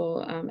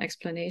beautiful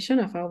explanation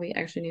of how we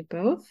actually need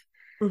both.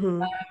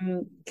 Hmm.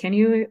 Can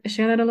you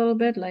share that a little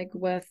bit, like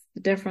with the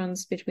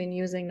difference between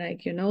using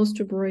like your nose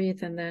to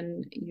breathe and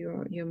then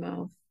your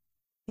mouth?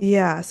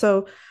 Yeah.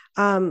 So,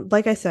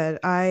 like I said,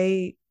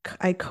 I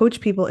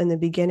coach people in the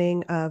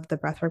beginning of the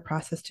breathwork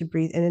process to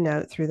breathe in and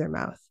out through their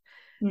mouth.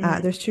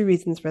 Mm-hmm. There's two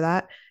reasons for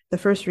that. The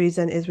first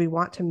reason is we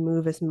want to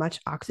move as much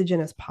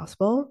oxygen as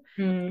possible.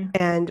 Mm-hmm.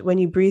 And when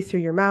you breathe through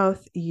your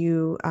mouth,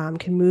 you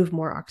can move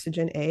more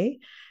oxygen, A.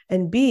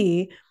 And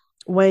B,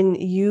 when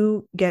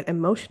you get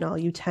emotional,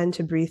 you tend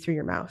to breathe through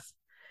your mouth.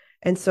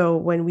 And so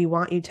when we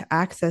want you to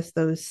access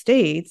those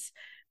states,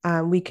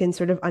 we can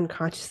sort of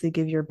unconsciously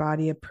give your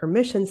body a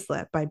permission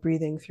slip by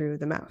breathing through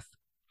the mouth.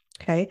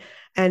 Okay.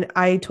 And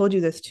I told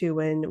you this too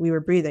when we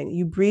were breathing.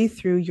 You breathe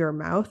through your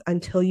mouth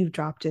until you've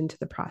dropped into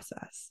the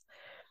process.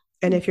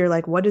 And if you're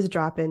like, what does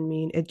drop in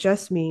mean? It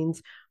just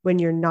means when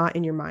you're not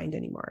in your mind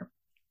anymore.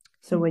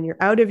 So when you're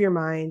out of your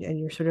mind and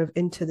you're sort of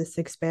into this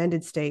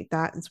expanded state,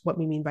 that is what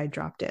we mean by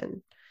dropped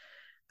in.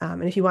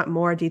 And if you want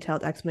more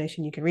detailed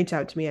explanation, you can reach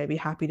out to me. I'd be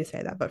happy to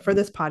say that. But for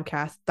this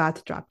podcast,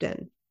 that's dropped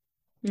in.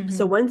 So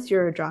Mm-hmm. once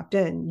you're dropped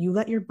in, you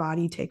let your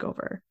body take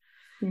over.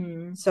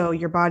 Mm-hmm. So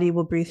your body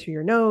will breathe through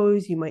your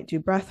nose. You might do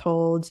breath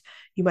holds.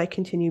 You might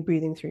continue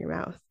breathing through your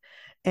mouth.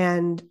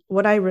 And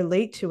what I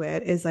relate to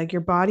it is like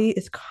your body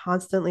is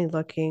constantly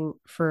looking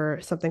for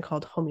something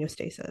called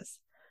homeostasis.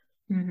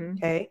 Mm-hmm.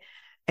 Okay.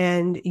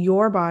 And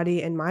your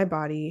body and my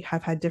body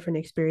have had different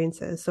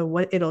experiences. So,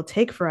 what it'll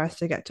take for us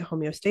to get to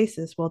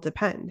homeostasis will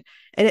depend.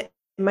 And it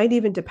might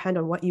even depend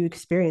on what you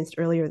experienced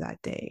earlier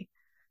that day.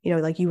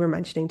 Like you were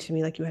mentioning to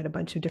me, like you had a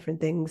bunch of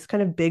different things,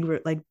 kind of big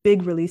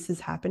releases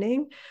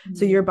happening.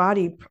 So, Mm-hmm. your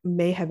body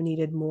may have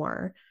needed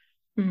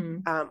Mm-hmm.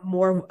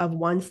 more of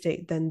one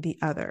state than the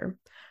other.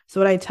 So,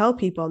 what I tell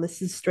people, and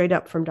this is straight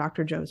up from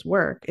Dr. Joe's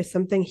work, is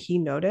something he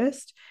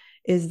noticed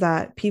is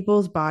that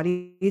people's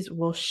bodies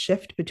will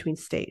shift between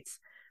states.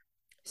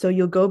 So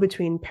you'll go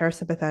between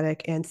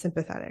parasympathetic and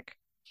sympathetic.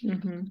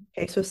 Mm-hmm.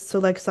 Okay, so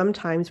like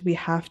sometimes we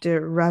have to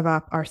rev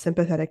up our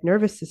sympathetic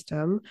nervous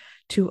system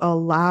to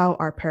allow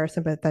our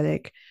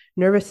parasympathetic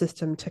nervous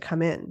system to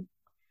come in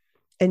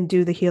and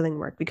do the healing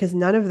work, because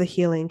none of the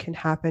healing can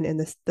happen in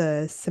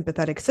the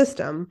sympathetic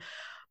system,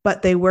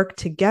 but they work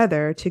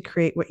together to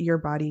create what your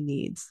body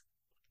needs.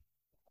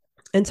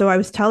 And so I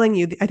was telling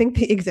you, I think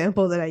the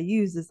example that I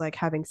use is like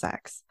having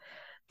sex.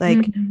 Like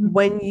Mm-hmm.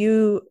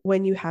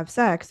 when you have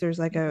sex, there's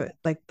like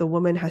the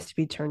woman has to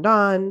be turned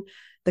on,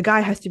 the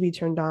guy has to be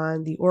turned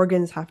on, the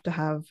organs have to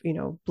have,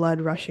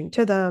 blood rushing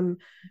to them,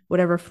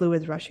 whatever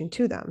fluids rushing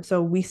to them.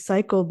 So we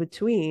cycle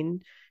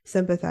between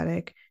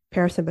sympathetic,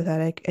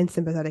 parasympathetic, and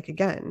sympathetic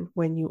again.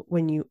 When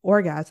you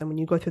orgasm, when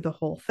you go through the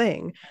whole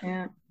thing,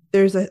 Yeah.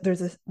 there's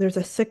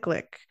a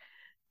cyclic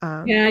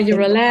Yeah, you thing that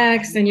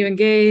relax and happens. you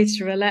engage,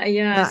 you relax.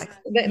 Yes, Relax.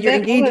 that You're that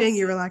engaging, was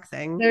you're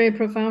relaxing. very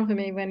profound for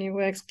me when you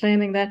were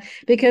explaining that,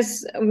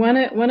 because one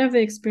of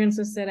the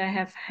experiences that I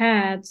have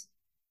had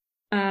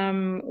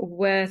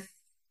with,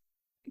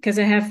 because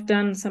I have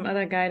done some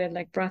other guided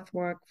like breath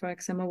work, for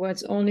example, where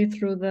it's only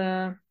through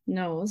the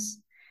nose,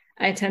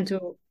 I tend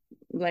to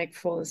like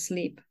fall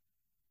asleep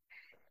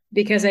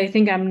because I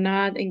think I'm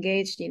not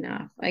engaged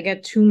enough. I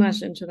get too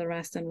much into the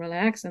rest and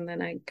relax, and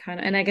then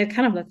I get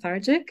kind of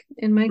lethargic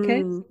in my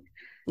case. Mm,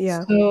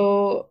 yeah.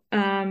 So,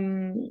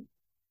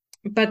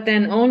 but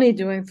then only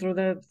doing through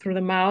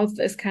the mouth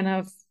is kind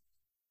of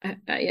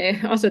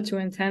also too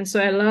intense.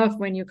 So I love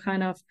when you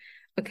kind of,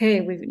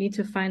 okay, we need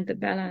to find the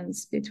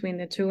balance between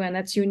the two, and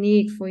that's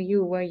unique for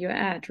you where you're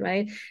at,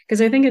 right?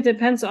 Because I think it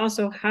depends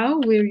also how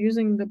we're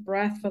using the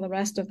breath for the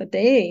rest of the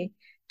day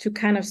to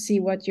kind of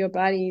see what your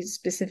body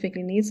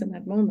specifically needs in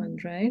that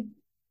moment, right?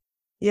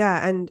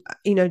 Yeah, and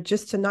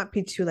just to not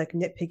be too like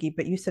nitpicky,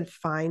 but you said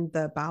find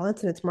the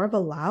balance, and it's more of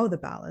allow the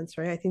balance,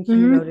 right? I think you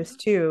Mm-hmm. noticed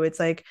too. It's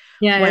like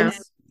Yeah, yeah.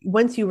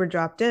 once you were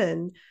dropped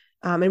in,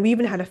 and we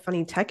even had a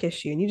funny tech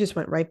issue, and you just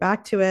went right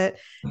back to it,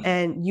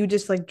 and you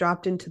just like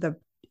dropped into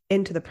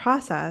the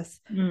process.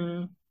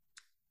 Mm,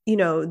 You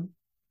know,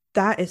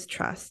 that is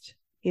trust.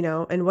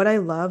 And what I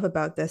love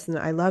about this, and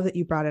I love that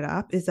you brought it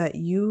up, is that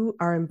you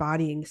are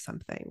embodying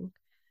something.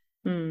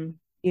 mm,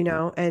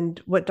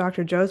 And what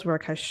Dr. Joe's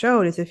work has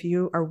showed is if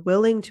you are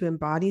willing to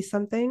embody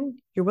something,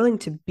 you're willing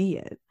to be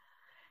it.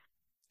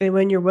 And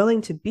when you're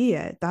willing to be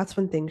it, that's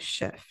when things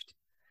shift.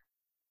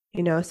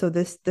 So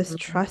this mm.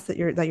 trust that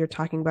you're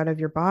talking about of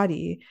your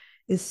body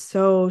is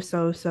so,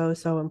 so, so,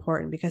 so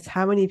important, because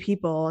how many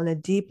people on a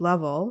deep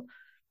level,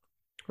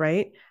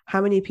 right?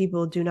 How many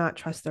people do not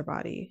trust their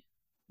body?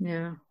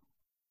 Yeah.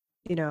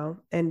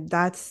 And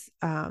that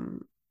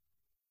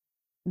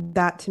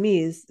to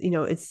me is,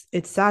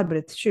 it's sad, but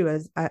it's true.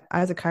 As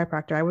a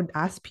chiropractor, I would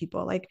ask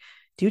people like,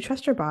 do you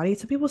trust your body?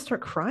 Some people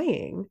start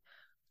crying,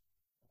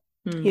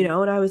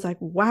 Mm. and I was like,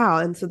 wow.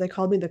 And so they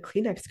called me the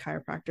Kleenex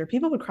chiropractor.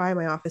 People would cry in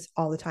my office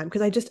all the time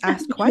because I just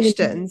asked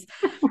questions.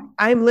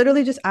 I'm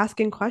literally just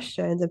asking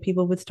questions and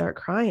people would start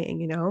crying.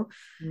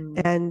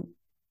 Mm. And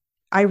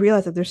I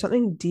realized that there's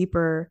something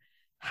deeper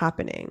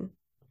happening.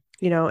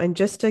 And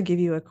just to give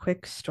you a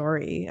quick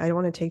story, I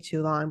don't want to take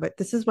too long, but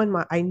this is when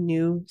I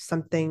knew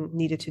something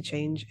needed to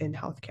change in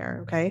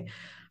healthcare. Okay.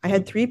 I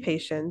had three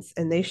patients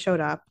and they showed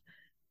up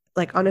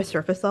like on a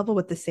surface level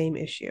with the same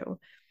issue.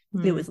 It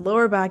Mm. was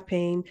lower back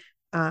pain.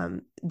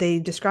 They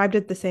described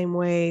it the same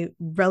way,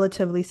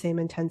 relatively same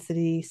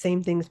intensity,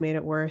 same things made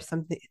it worse,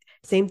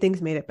 same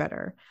things made it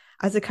better.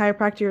 As a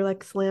chiropractor, you're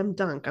like, slam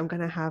dunk, I'm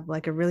going to have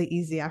like a really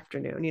easy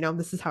afternoon.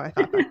 This is how I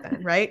thought back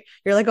then, right?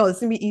 You're like, oh, this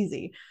is going to be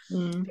easy.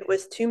 Mm. It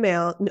was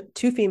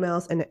two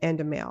females and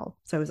a male.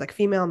 So it was like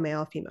female,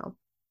 male, female.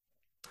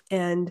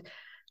 And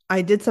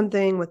I did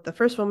something with the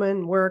first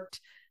woman,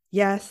 worked.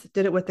 Yes,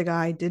 did it with the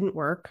guy, didn't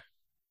work.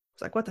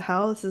 It's like, what the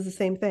hell? This is the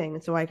same thing.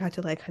 And so I got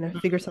to like kind of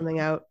figure something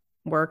out,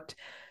 worked.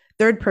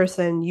 Third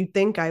person, you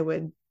think I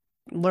would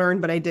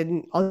learn, but I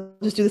didn't. I'll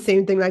just do the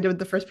same thing that I did with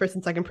the first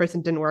person, second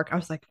person, didn't work. I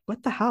was like,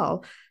 what the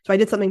hell? So I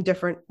did something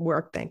different,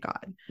 work, thank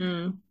God.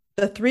 Mm.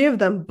 The three of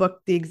them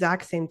booked the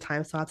exact same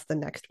time slots the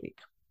next week.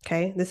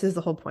 Okay. This is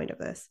the whole point of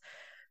this.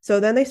 So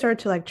then they started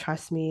to like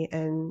trust me.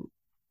 And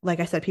like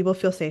I said, people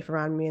feel safe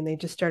around me and they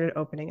just started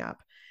opening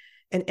up.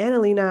 And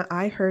Annalena,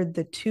 I heard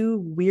the two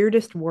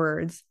weirdest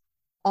words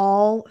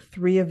all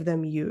three of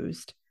them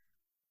used.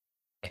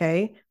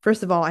 Okay.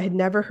 First of all, I had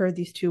never heard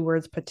these two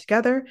words put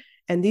together,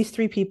 and these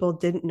three people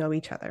didn't know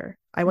each other.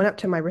 I went up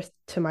to my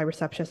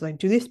receptionist, like,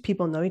 do these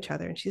people know each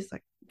other? And she's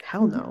like,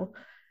 hell no.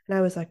 And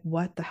I was like,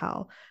 what the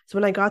hell? So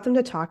when I got them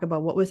to talk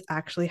about what was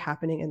actually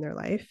happening in their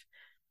life,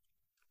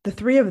 the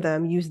three of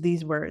them used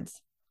these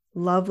words: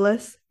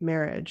 loveless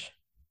marriage.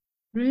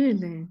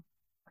 Really?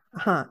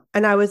 Uh-huh.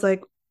 And I was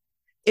like,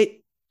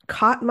 it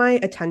caught my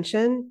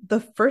attention. The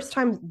first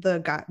time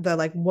the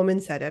like woman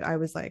said it, I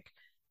was like,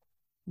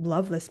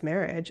 loveless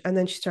marriage. And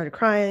then she started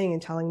crying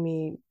and telling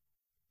me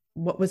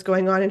what was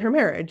going on in her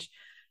marriage.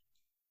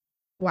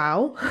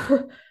 Wow.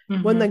 When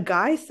Mm-hmm. the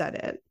guy said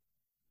it,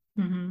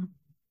 Mm-hmm.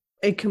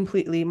 it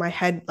completely, my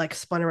head like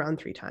spun around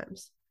three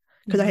times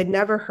because I Yeah. had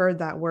never heard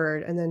that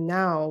word. And then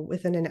now,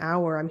 within an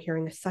hour, I'm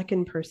hearing a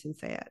second person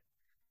say it.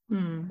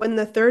 Mm. When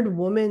the third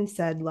woman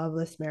said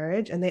loveless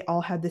marriage and they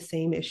all had the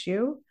same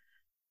issue,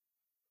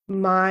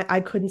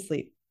 I couldn't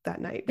sleep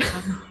that night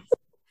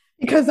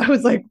because I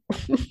was like,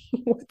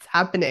 what's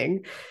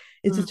happening?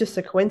 Is this Mm. just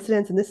a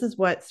coincidence? And this is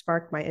what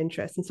sparked my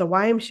interest. And so,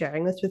 why I'm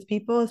sharing this with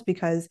people is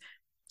because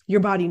your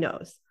body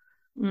knows.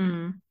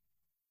 Mm.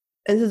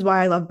 And this is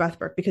why I love breath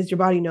work, because your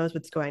body knows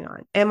what's going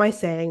on. Am I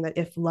saying that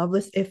if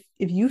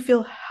you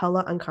feel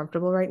hella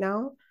uncomfortable right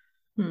now,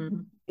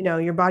 Hmm.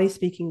 your body's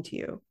speaking to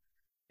you.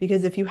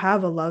 Because if you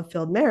have a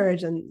love-filled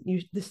marriage, then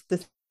this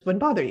wouldn't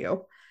bother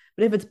you.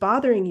 But if it's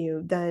bothering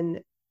you, then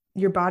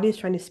your body is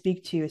trying to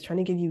speak to you, it's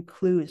trying to give you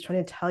clues,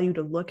 trying to tell you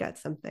to look at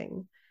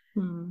something,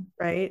 Hmm.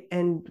 right?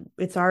 And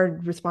it's our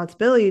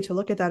responsibility to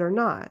look at that or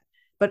not.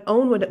 But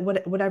own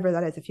whatever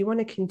that is. If you want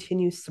to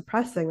continue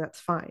suppressing, that's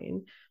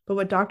fine. But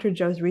what Dr.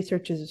 Joe's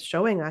research is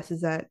showing us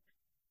is that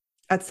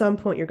at some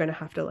point you're going to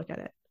have to look at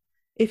it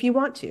if you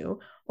want to,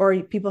 or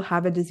people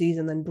have a disease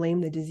and then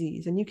blame the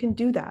disease, and you can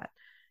do that.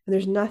 And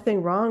there's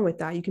nothing wrong with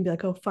that. You can be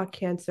like, oh, fuck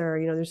cancer.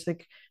 There's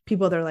like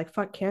people that are like,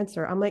 fuck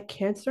cancer. I'm like,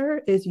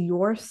 cancer is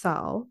your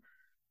cell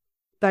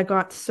that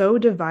got so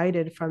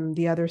divided from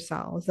the other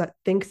cells that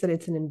thinks that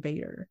it's an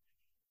invader.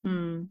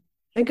 Hmm.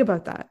 Think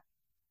about that.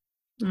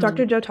 Hmm.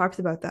 Dr. Joe talks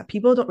about that.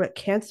 People don't,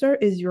 cancer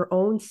is your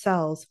own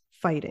cells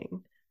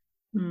fighting.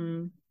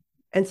 Hmm.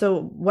 And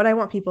so, what I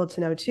want people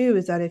to know too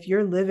is that if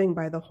you're living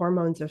by the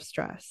hormones of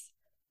stress,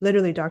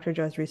 literally, Dr.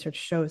 Joe's research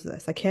shows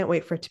this. I can't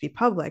wait for it to be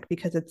public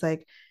because it's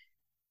like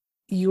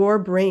your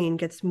brain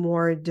gets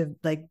more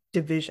like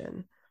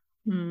division.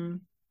 Hmm.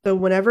 So,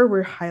 whenever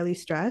we're highly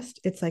stressed,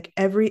 it's like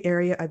every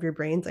area of your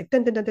brain's like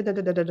dun, dun, dun, dun,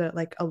 dun, dun, dun, dun,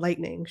 like a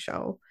lightning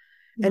show.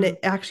 And Hmm. it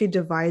actually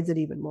divides it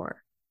even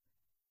more.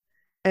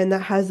 And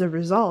that has the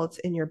results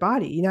in your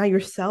body. Now,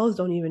 your cells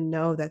don't even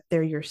know that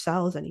they're your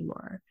cells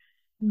anymore.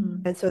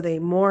 Hmm. And so they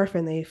morph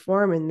and they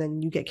form, and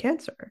then you get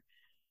cancer.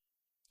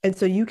 And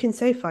so you can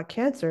say fuck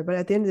cancer, but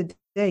at the end of the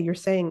day, you're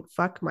saying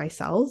fuck my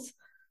cells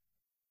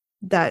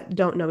that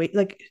don't know it.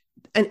 Like,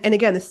 and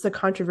again, this is a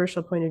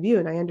controversial point of view.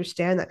 And I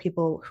understand that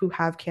people who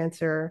have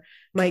cancer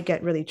might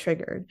get really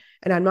triggered.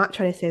 And I'm not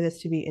trying to say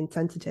this to be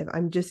insensitive.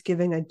 I'm just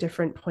giving a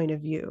different point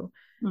of view,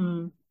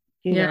 Hmm.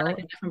 you Yeah, know, like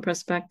a different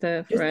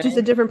perspective, just a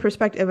right? different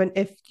perspective. And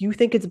if you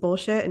think it's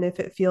bullshit and if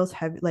it feels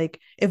heavy, like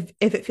if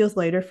it feels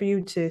lighter for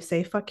you to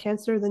say fuck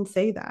cancer, then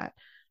say that.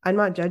 I'm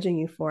not judging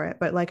you for it.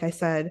 But like I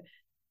said,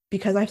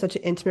 because I have such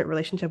an intimate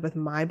relationship with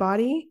my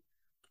body,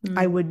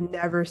 I Hmm. would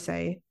never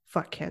say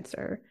fuck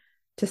cancer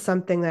to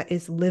something that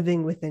is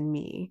living within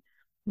me.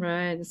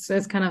 Right.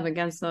 It's kind of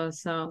against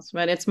ourselves,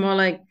 right? It's more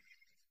like,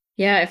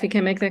 yeah, if we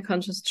can make that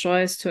conscious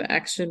choice to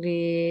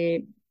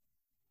actually,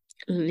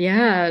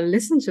 yeah,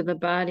 listen to the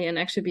body and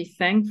actually be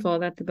thankful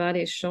that the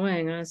body is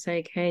showing us,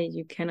 like, hey,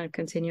 you cannot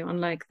continue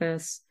on like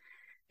this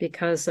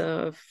because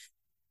of,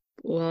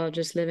 well,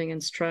 just living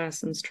in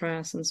stress and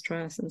stress and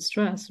stress and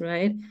stress,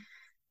 right?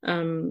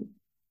 Um,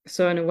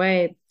 so in a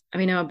way, I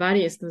mean, our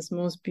body is this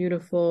most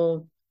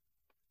beautiful,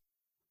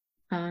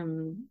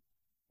 um,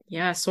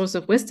 yeah, source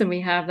of wisdom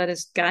we have that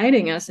is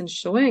guiding us and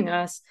showing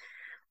us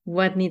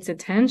what needs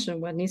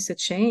attention, what needs to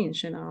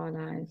change in our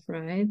life,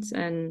 right?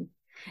 And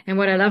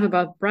what I love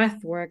about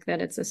breath work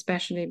that it's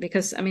especially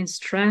because I mean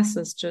stress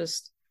is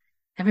just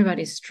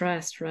everybody's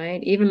stressed,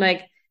 right? Even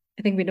like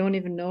I think we don't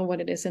even know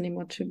what it is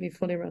anymore to be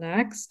fully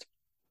relaxed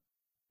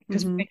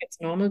because we Mm-hmm. think it's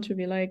normal to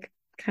be like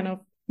kind of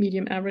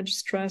medium average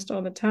stressed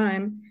all the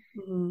time.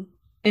 Mm-hmm.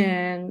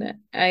 And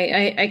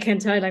I can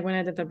tell you like when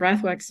I did the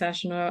breathwork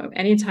session or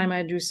anytime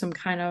I do some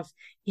kind of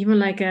even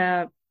like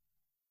a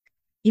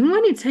even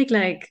when you take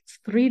like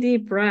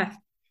 3D breath,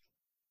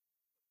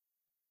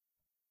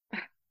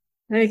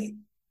 like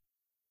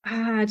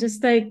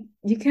just like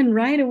you can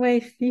right away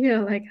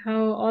feel like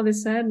how all of a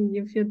sudden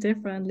you feel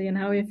differently and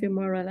how you feel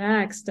more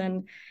relaxed.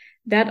 And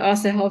that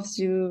also helps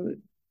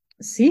you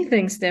see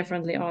things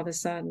differently all of a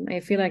sudden. I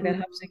feel like that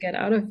helps you get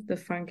out of the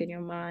funk in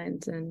your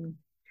mind. And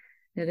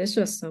it is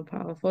just so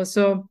powerful.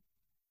 So,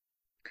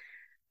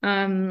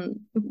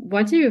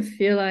 what do you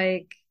feel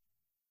like,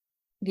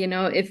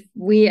 if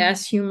we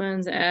as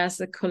humans, as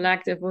a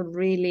collective, would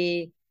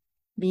really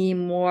be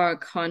more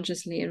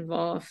consciously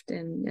involved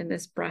in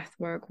this breath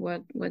work,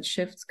 what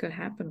shifts could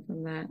happen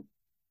from that?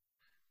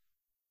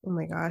 Oh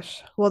my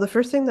gosh. Well, the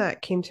first thing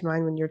that came to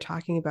mind when you're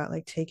talking about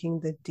like taking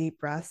the deep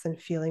breaths and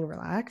feeling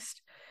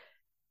relaxed,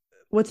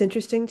 what's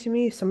interesting to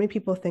me, so many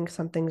people think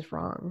something's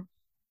wrong,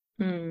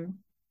 Hmm.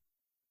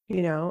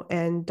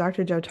 and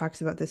Dr. Joe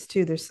talks about this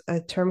too. There's a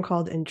term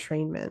called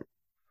entrainment,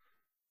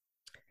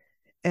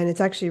 and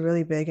it's actually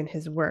really big in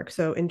his work.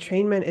 So,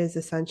 entrainment is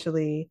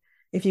essentially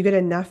if you get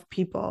enough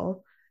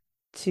people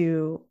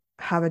to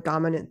have a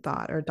dominant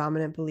thought or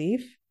dominant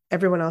belief,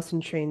 everyone else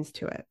entrains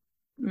to it.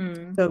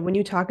 Hmm. So, when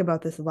you talk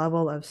about this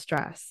level of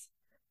stress,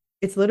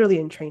 it's literally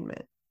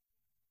entrainment.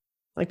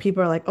 Like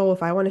people are like, oh,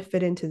 if I want to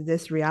fit into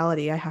this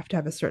reality, I have to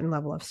have a certain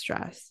level of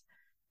stress.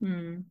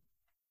 Hmm.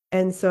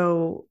 And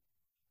so,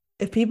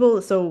 if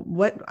people, so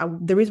what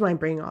the reason why I'm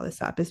bringing all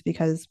this up is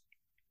because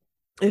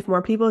if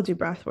more people do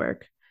breath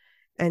work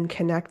and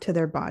connect to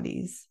their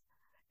bodies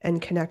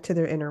and connect to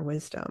their inner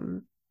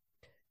wisdom,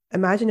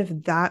 imagine if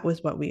that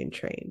was what we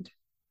entrained.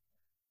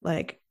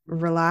 Like,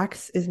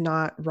 relax is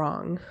not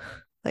wrong.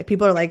 Like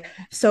people are like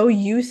so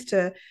used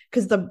to,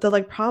 because the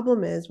like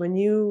problem is when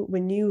you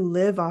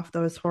live off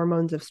those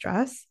hormones of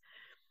stress,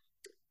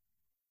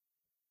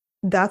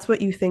 that's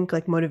what you think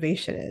like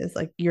motivation is.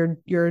 Like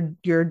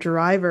your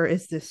driver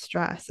is this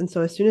stress. And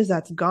so as soon as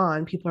that's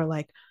gone, people are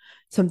like,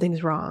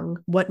 something's wrong.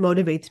 What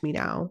motivates me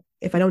now?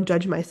 If I don't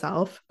judge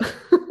myself,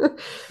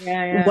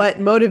 Yeah, yeah. what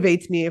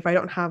motivates me if I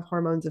don't have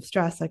hormones of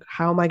stress? Like,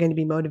 how am I going to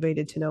be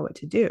motivated to know what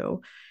to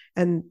do?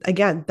 And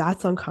again,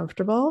 that's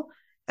uncomfortable.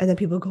 And then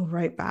people go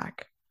right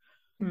back.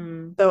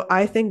 Mm. So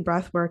I think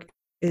breath work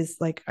is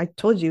like I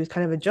told you, is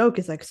kind of a joke,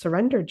 is like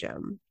surrender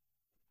gym.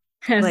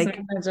 Yes, Like,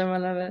 I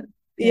love it.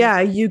 Yeah.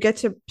 yeah, you get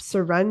to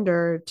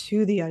surrender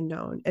to the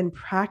unknown and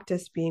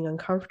practice being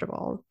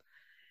uncomfortable.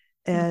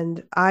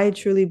 And I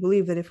truly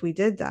believe that if we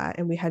did that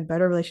and we had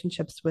better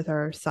relationships with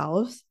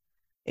ourselves,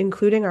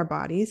 including our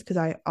bodies, because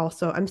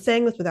I'm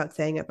saying this without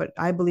saying it, but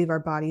I believe our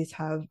bodies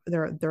have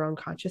their own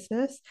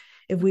consciousness.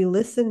 If we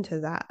listen to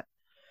that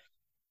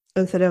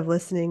instead of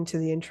listening to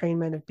the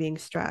entrainment of being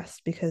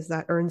stressed because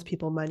that earns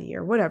people money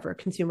or whatever,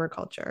 consumer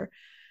culture,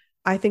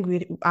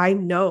 I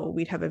know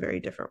we'd have a very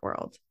different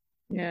world.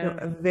 You know,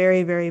 Yeah. a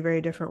very, very,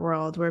 very different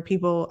world where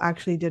people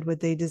actually did what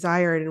they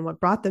desired and what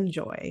brought them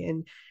joy.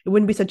 And it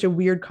wouldn't be such a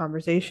weird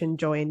conversation,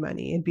 joy and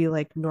money. It'd be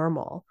like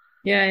normal.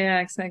 Yeah, yeah,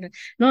 exactly.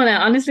 No, no,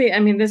 honestly, I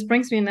mean, this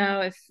brings me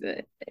now, if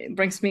it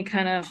brings me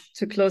kind of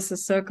to close the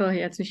circle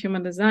here to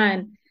human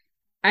design.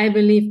 I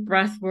believe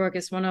breath work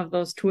is one of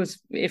those tools,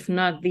 if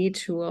not the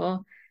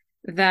tool,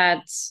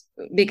 that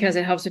because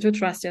it helps you to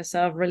trust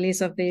yourself,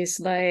 release of these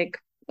like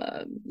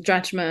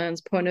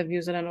judgments, point of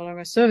views that are no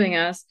longer serving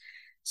us,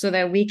 so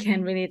that we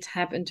can really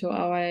tap into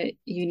our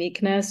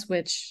uniqueness,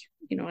 which,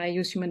 I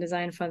use human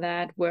design for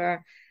that,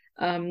 where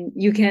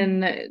you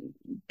can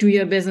do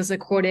your business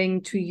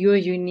according to your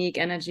unique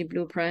energy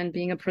blueprint,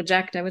 being a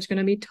projector, which is going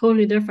to be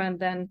totally different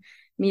than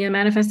me, a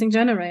manifesting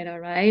generator,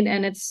 right?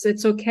 And it's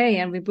okay,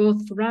 and we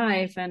both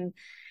thrive, and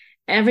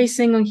every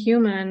single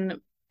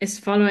human is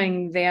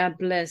following their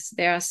bliss,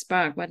 their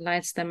spark, what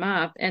lights them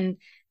up, and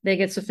they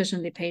get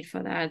sufficiently paid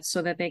for that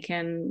so that they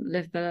can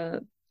live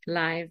the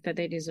life that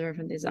they deserve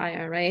and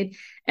desire, right?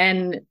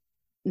 And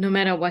no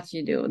matter what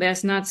you do,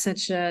 there's not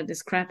such a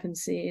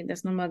discrepancy,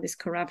 there's no more this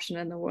corruption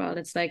in the world.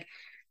 It's like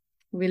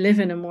we live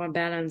in a more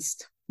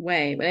balanced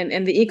way,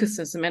 and the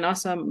ecosystem, and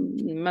also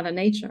Mother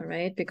Nature,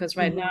 right? Because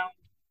right Mm-hmm. now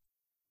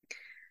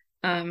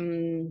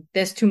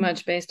there's too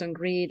much based on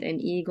greed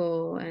and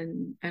ego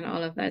and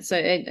all of that. So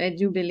I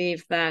do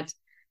believe that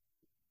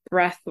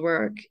breath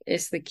work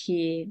is the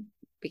key,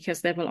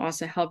 because that will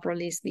also help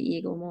release the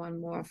ego more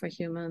and more for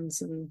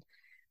humans, and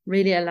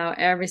really allow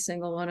every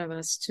single one of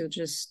us to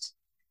just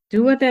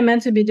do what they're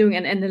meant to be doing,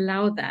 and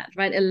allow that,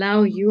 right?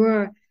 Allow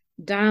your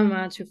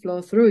dharma to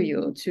flow through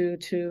you,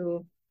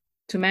 to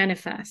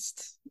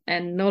manifest,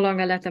 and no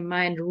longer let the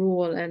mind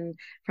rule, and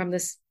from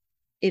this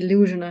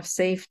illusion of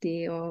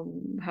safety, or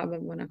however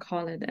we want to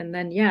call it. And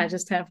then, yeah,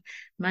 just have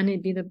money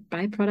be the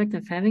byproduct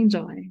of having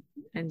joy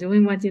and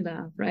doing what you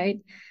love, right?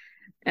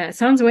 It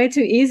sounds way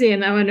too easy,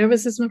 and our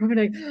nervous system are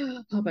probably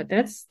like, oh, but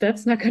that's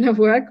not going to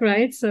work,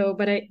 right? So,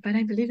 but I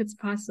believe it's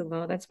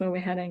possible. That's where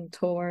we're heading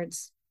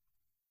towards.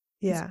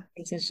 Yeah.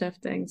 It's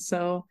shifting.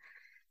 So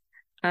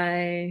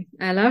I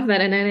love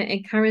that, and I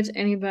encourage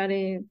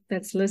anybody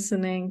that's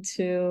listening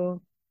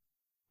to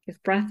give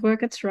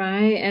breathwork a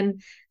try.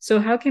 And so,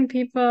 how can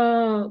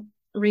people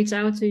reach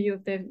out to you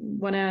if they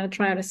want to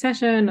try out a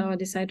session or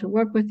decide to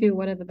work with you?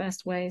 What are the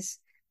best ways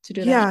to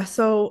do that? Yeah.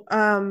 So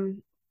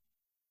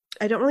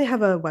I don't really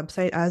have a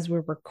website as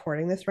we're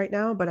recording this right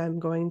now, but I'm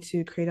going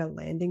to create a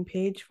landing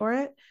page for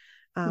it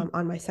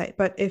on my site.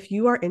 But if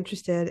you are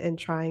interested in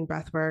trying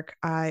breathwork,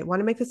 I want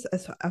to make this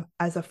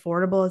as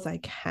affordable as I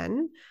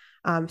can,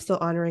 still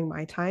honoring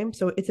my time.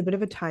 So it's a bit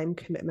of a time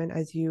commitment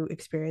as you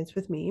experience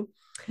with me,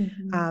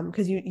 Mm-hmm.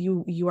 because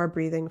you are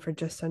breathing for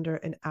just under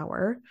an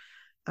hour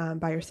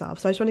by yourself.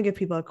 So I just want to give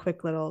people a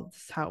quick little,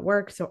 this is how it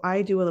works. So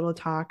I do a little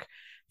talk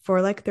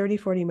for like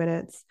 30-40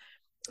 minutes.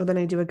 And then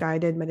I do a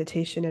guided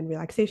meditation and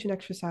relaxation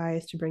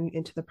exercise to bring you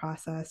into the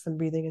process, some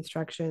breathing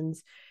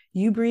instructions.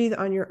 You breathe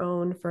on your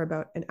own for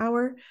about an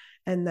hour.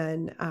 And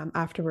then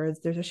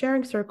afterwards, there's a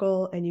sharing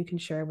circle, and you can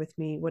share with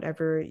me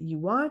whatever you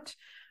want,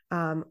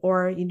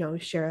 or,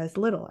 share as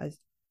little as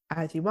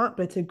you want.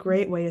 But it's a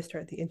great way to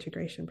start the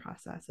integration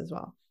process as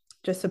well,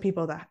 just so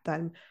people that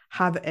then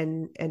have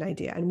an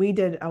idea. And we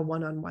did a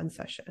one-on-one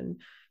session.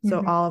 So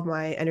Mm-hmm. all of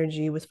my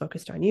energy was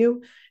focused on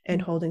you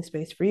and holding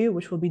space for you,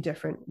 which will be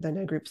different than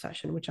a group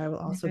session, which I will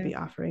also Okay. be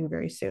offering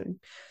very soon.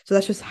 So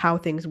that's just how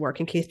things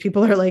work in case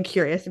people are like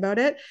curious about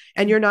it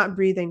and you're not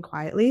breathing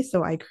quietly.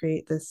 So I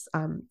create this,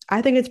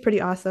 I think it's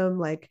pretty awesome,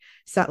 like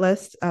set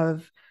list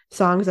of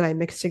songs that I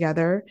mix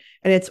together,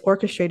 and it's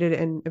orchestrated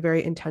in a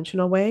very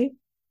intentional way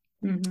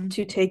Mm-hmm.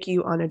 to take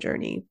you on a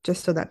journey,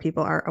 just so that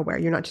people are aware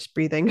you're not just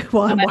breathing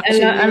while I'm I,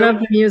 watching I you. love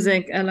the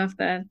music. I love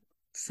that.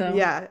 So,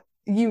 Yeah,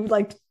 you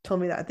like told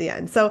me that at the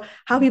end. So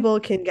how people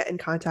can get in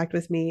contact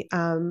with me,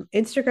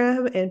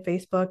 Instagram and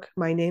Facebook,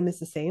 my name is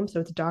the same, so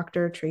it's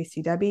Dr.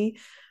 Tracy Debi,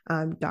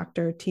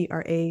 Dr.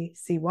 Tracydebi,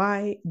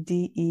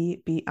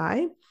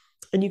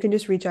 and you can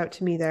just reach out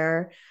to me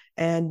there.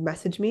 and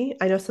message me.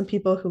 I know some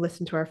people who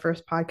listened to our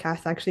first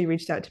podcast actually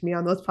reached out to me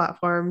on those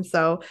platforms.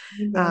 So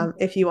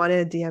if you want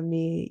to DM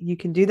me, you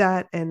can do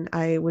that. And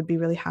I would be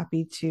really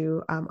happy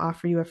to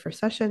offer you a first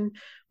session,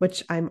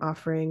 which I'm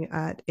offering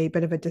at a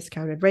bit of a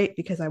discounted rate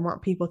because I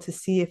want people to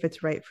see if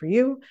it's right for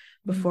you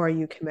before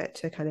you commit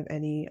to kind of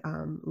any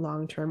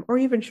long-term or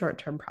even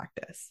short-term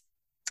practice.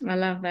 I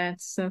love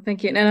that. So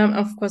thank you. And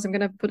of course, I'm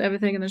going to put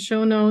everything in the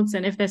show notes.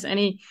 And if there's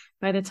any,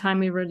 by the time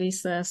we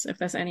release this, if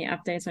there's any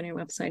updates on your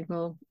website,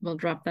 we'll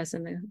drop this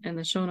in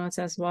the show notes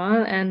as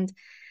well. And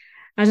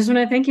I just want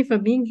to thank you for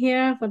being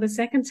here for the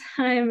second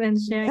time and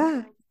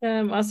sharing,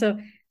 also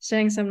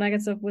sharing some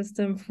nuggets of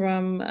wisdom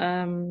from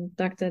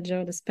Dr.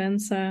 Joe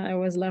Dispenza. I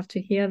always love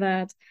to hear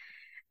that.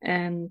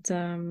 And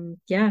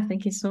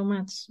thank you so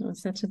much. It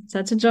was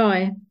such a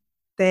joy.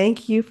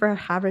 Thank you for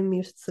having me.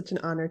 It's such an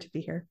honor to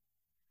be here.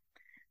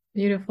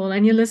 Beautiful.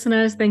 And you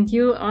listeners, thank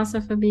you also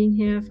for being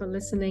here, for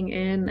listening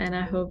in. And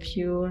I hope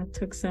you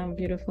took some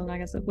beautiful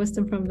nuggets of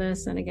wisdom from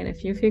this. And again,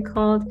 if you feel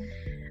called,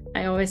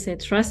 I always say,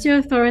 trust your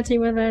authority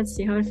with it.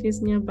 See how it feels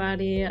in your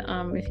body.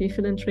 If you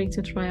feel intrigued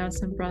to try out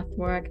some breath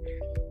work,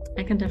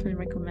 I can definitely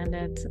recommend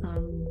it.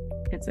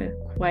 It's a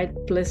quite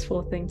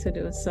blissful thing to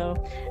do.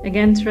 So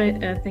again,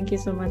 thank you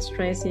so much,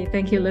 Tracy.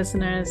 Thank you,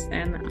 listeners.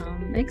 And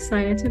I'm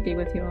excited to be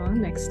with you all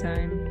next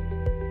time.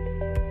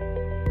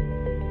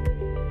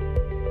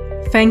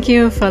 Thank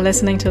you for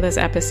listening to this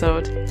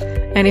episode.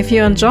 And if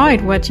you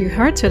enjoyed what you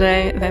heard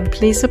today, then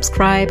please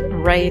subscribe,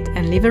 rate,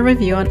 and leave a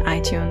review on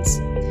iTunes.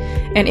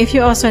 And if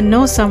you also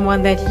know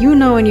someone that you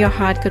know in your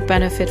heart could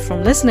benefit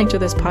from listening to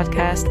this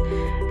podcast,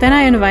 then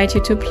I invite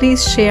you to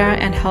please share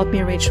and help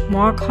me reach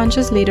more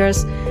conscious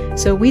leaders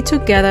so we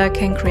together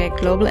can create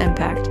global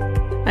impact.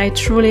 I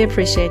truly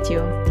appreciate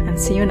you, and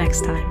see you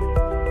next time.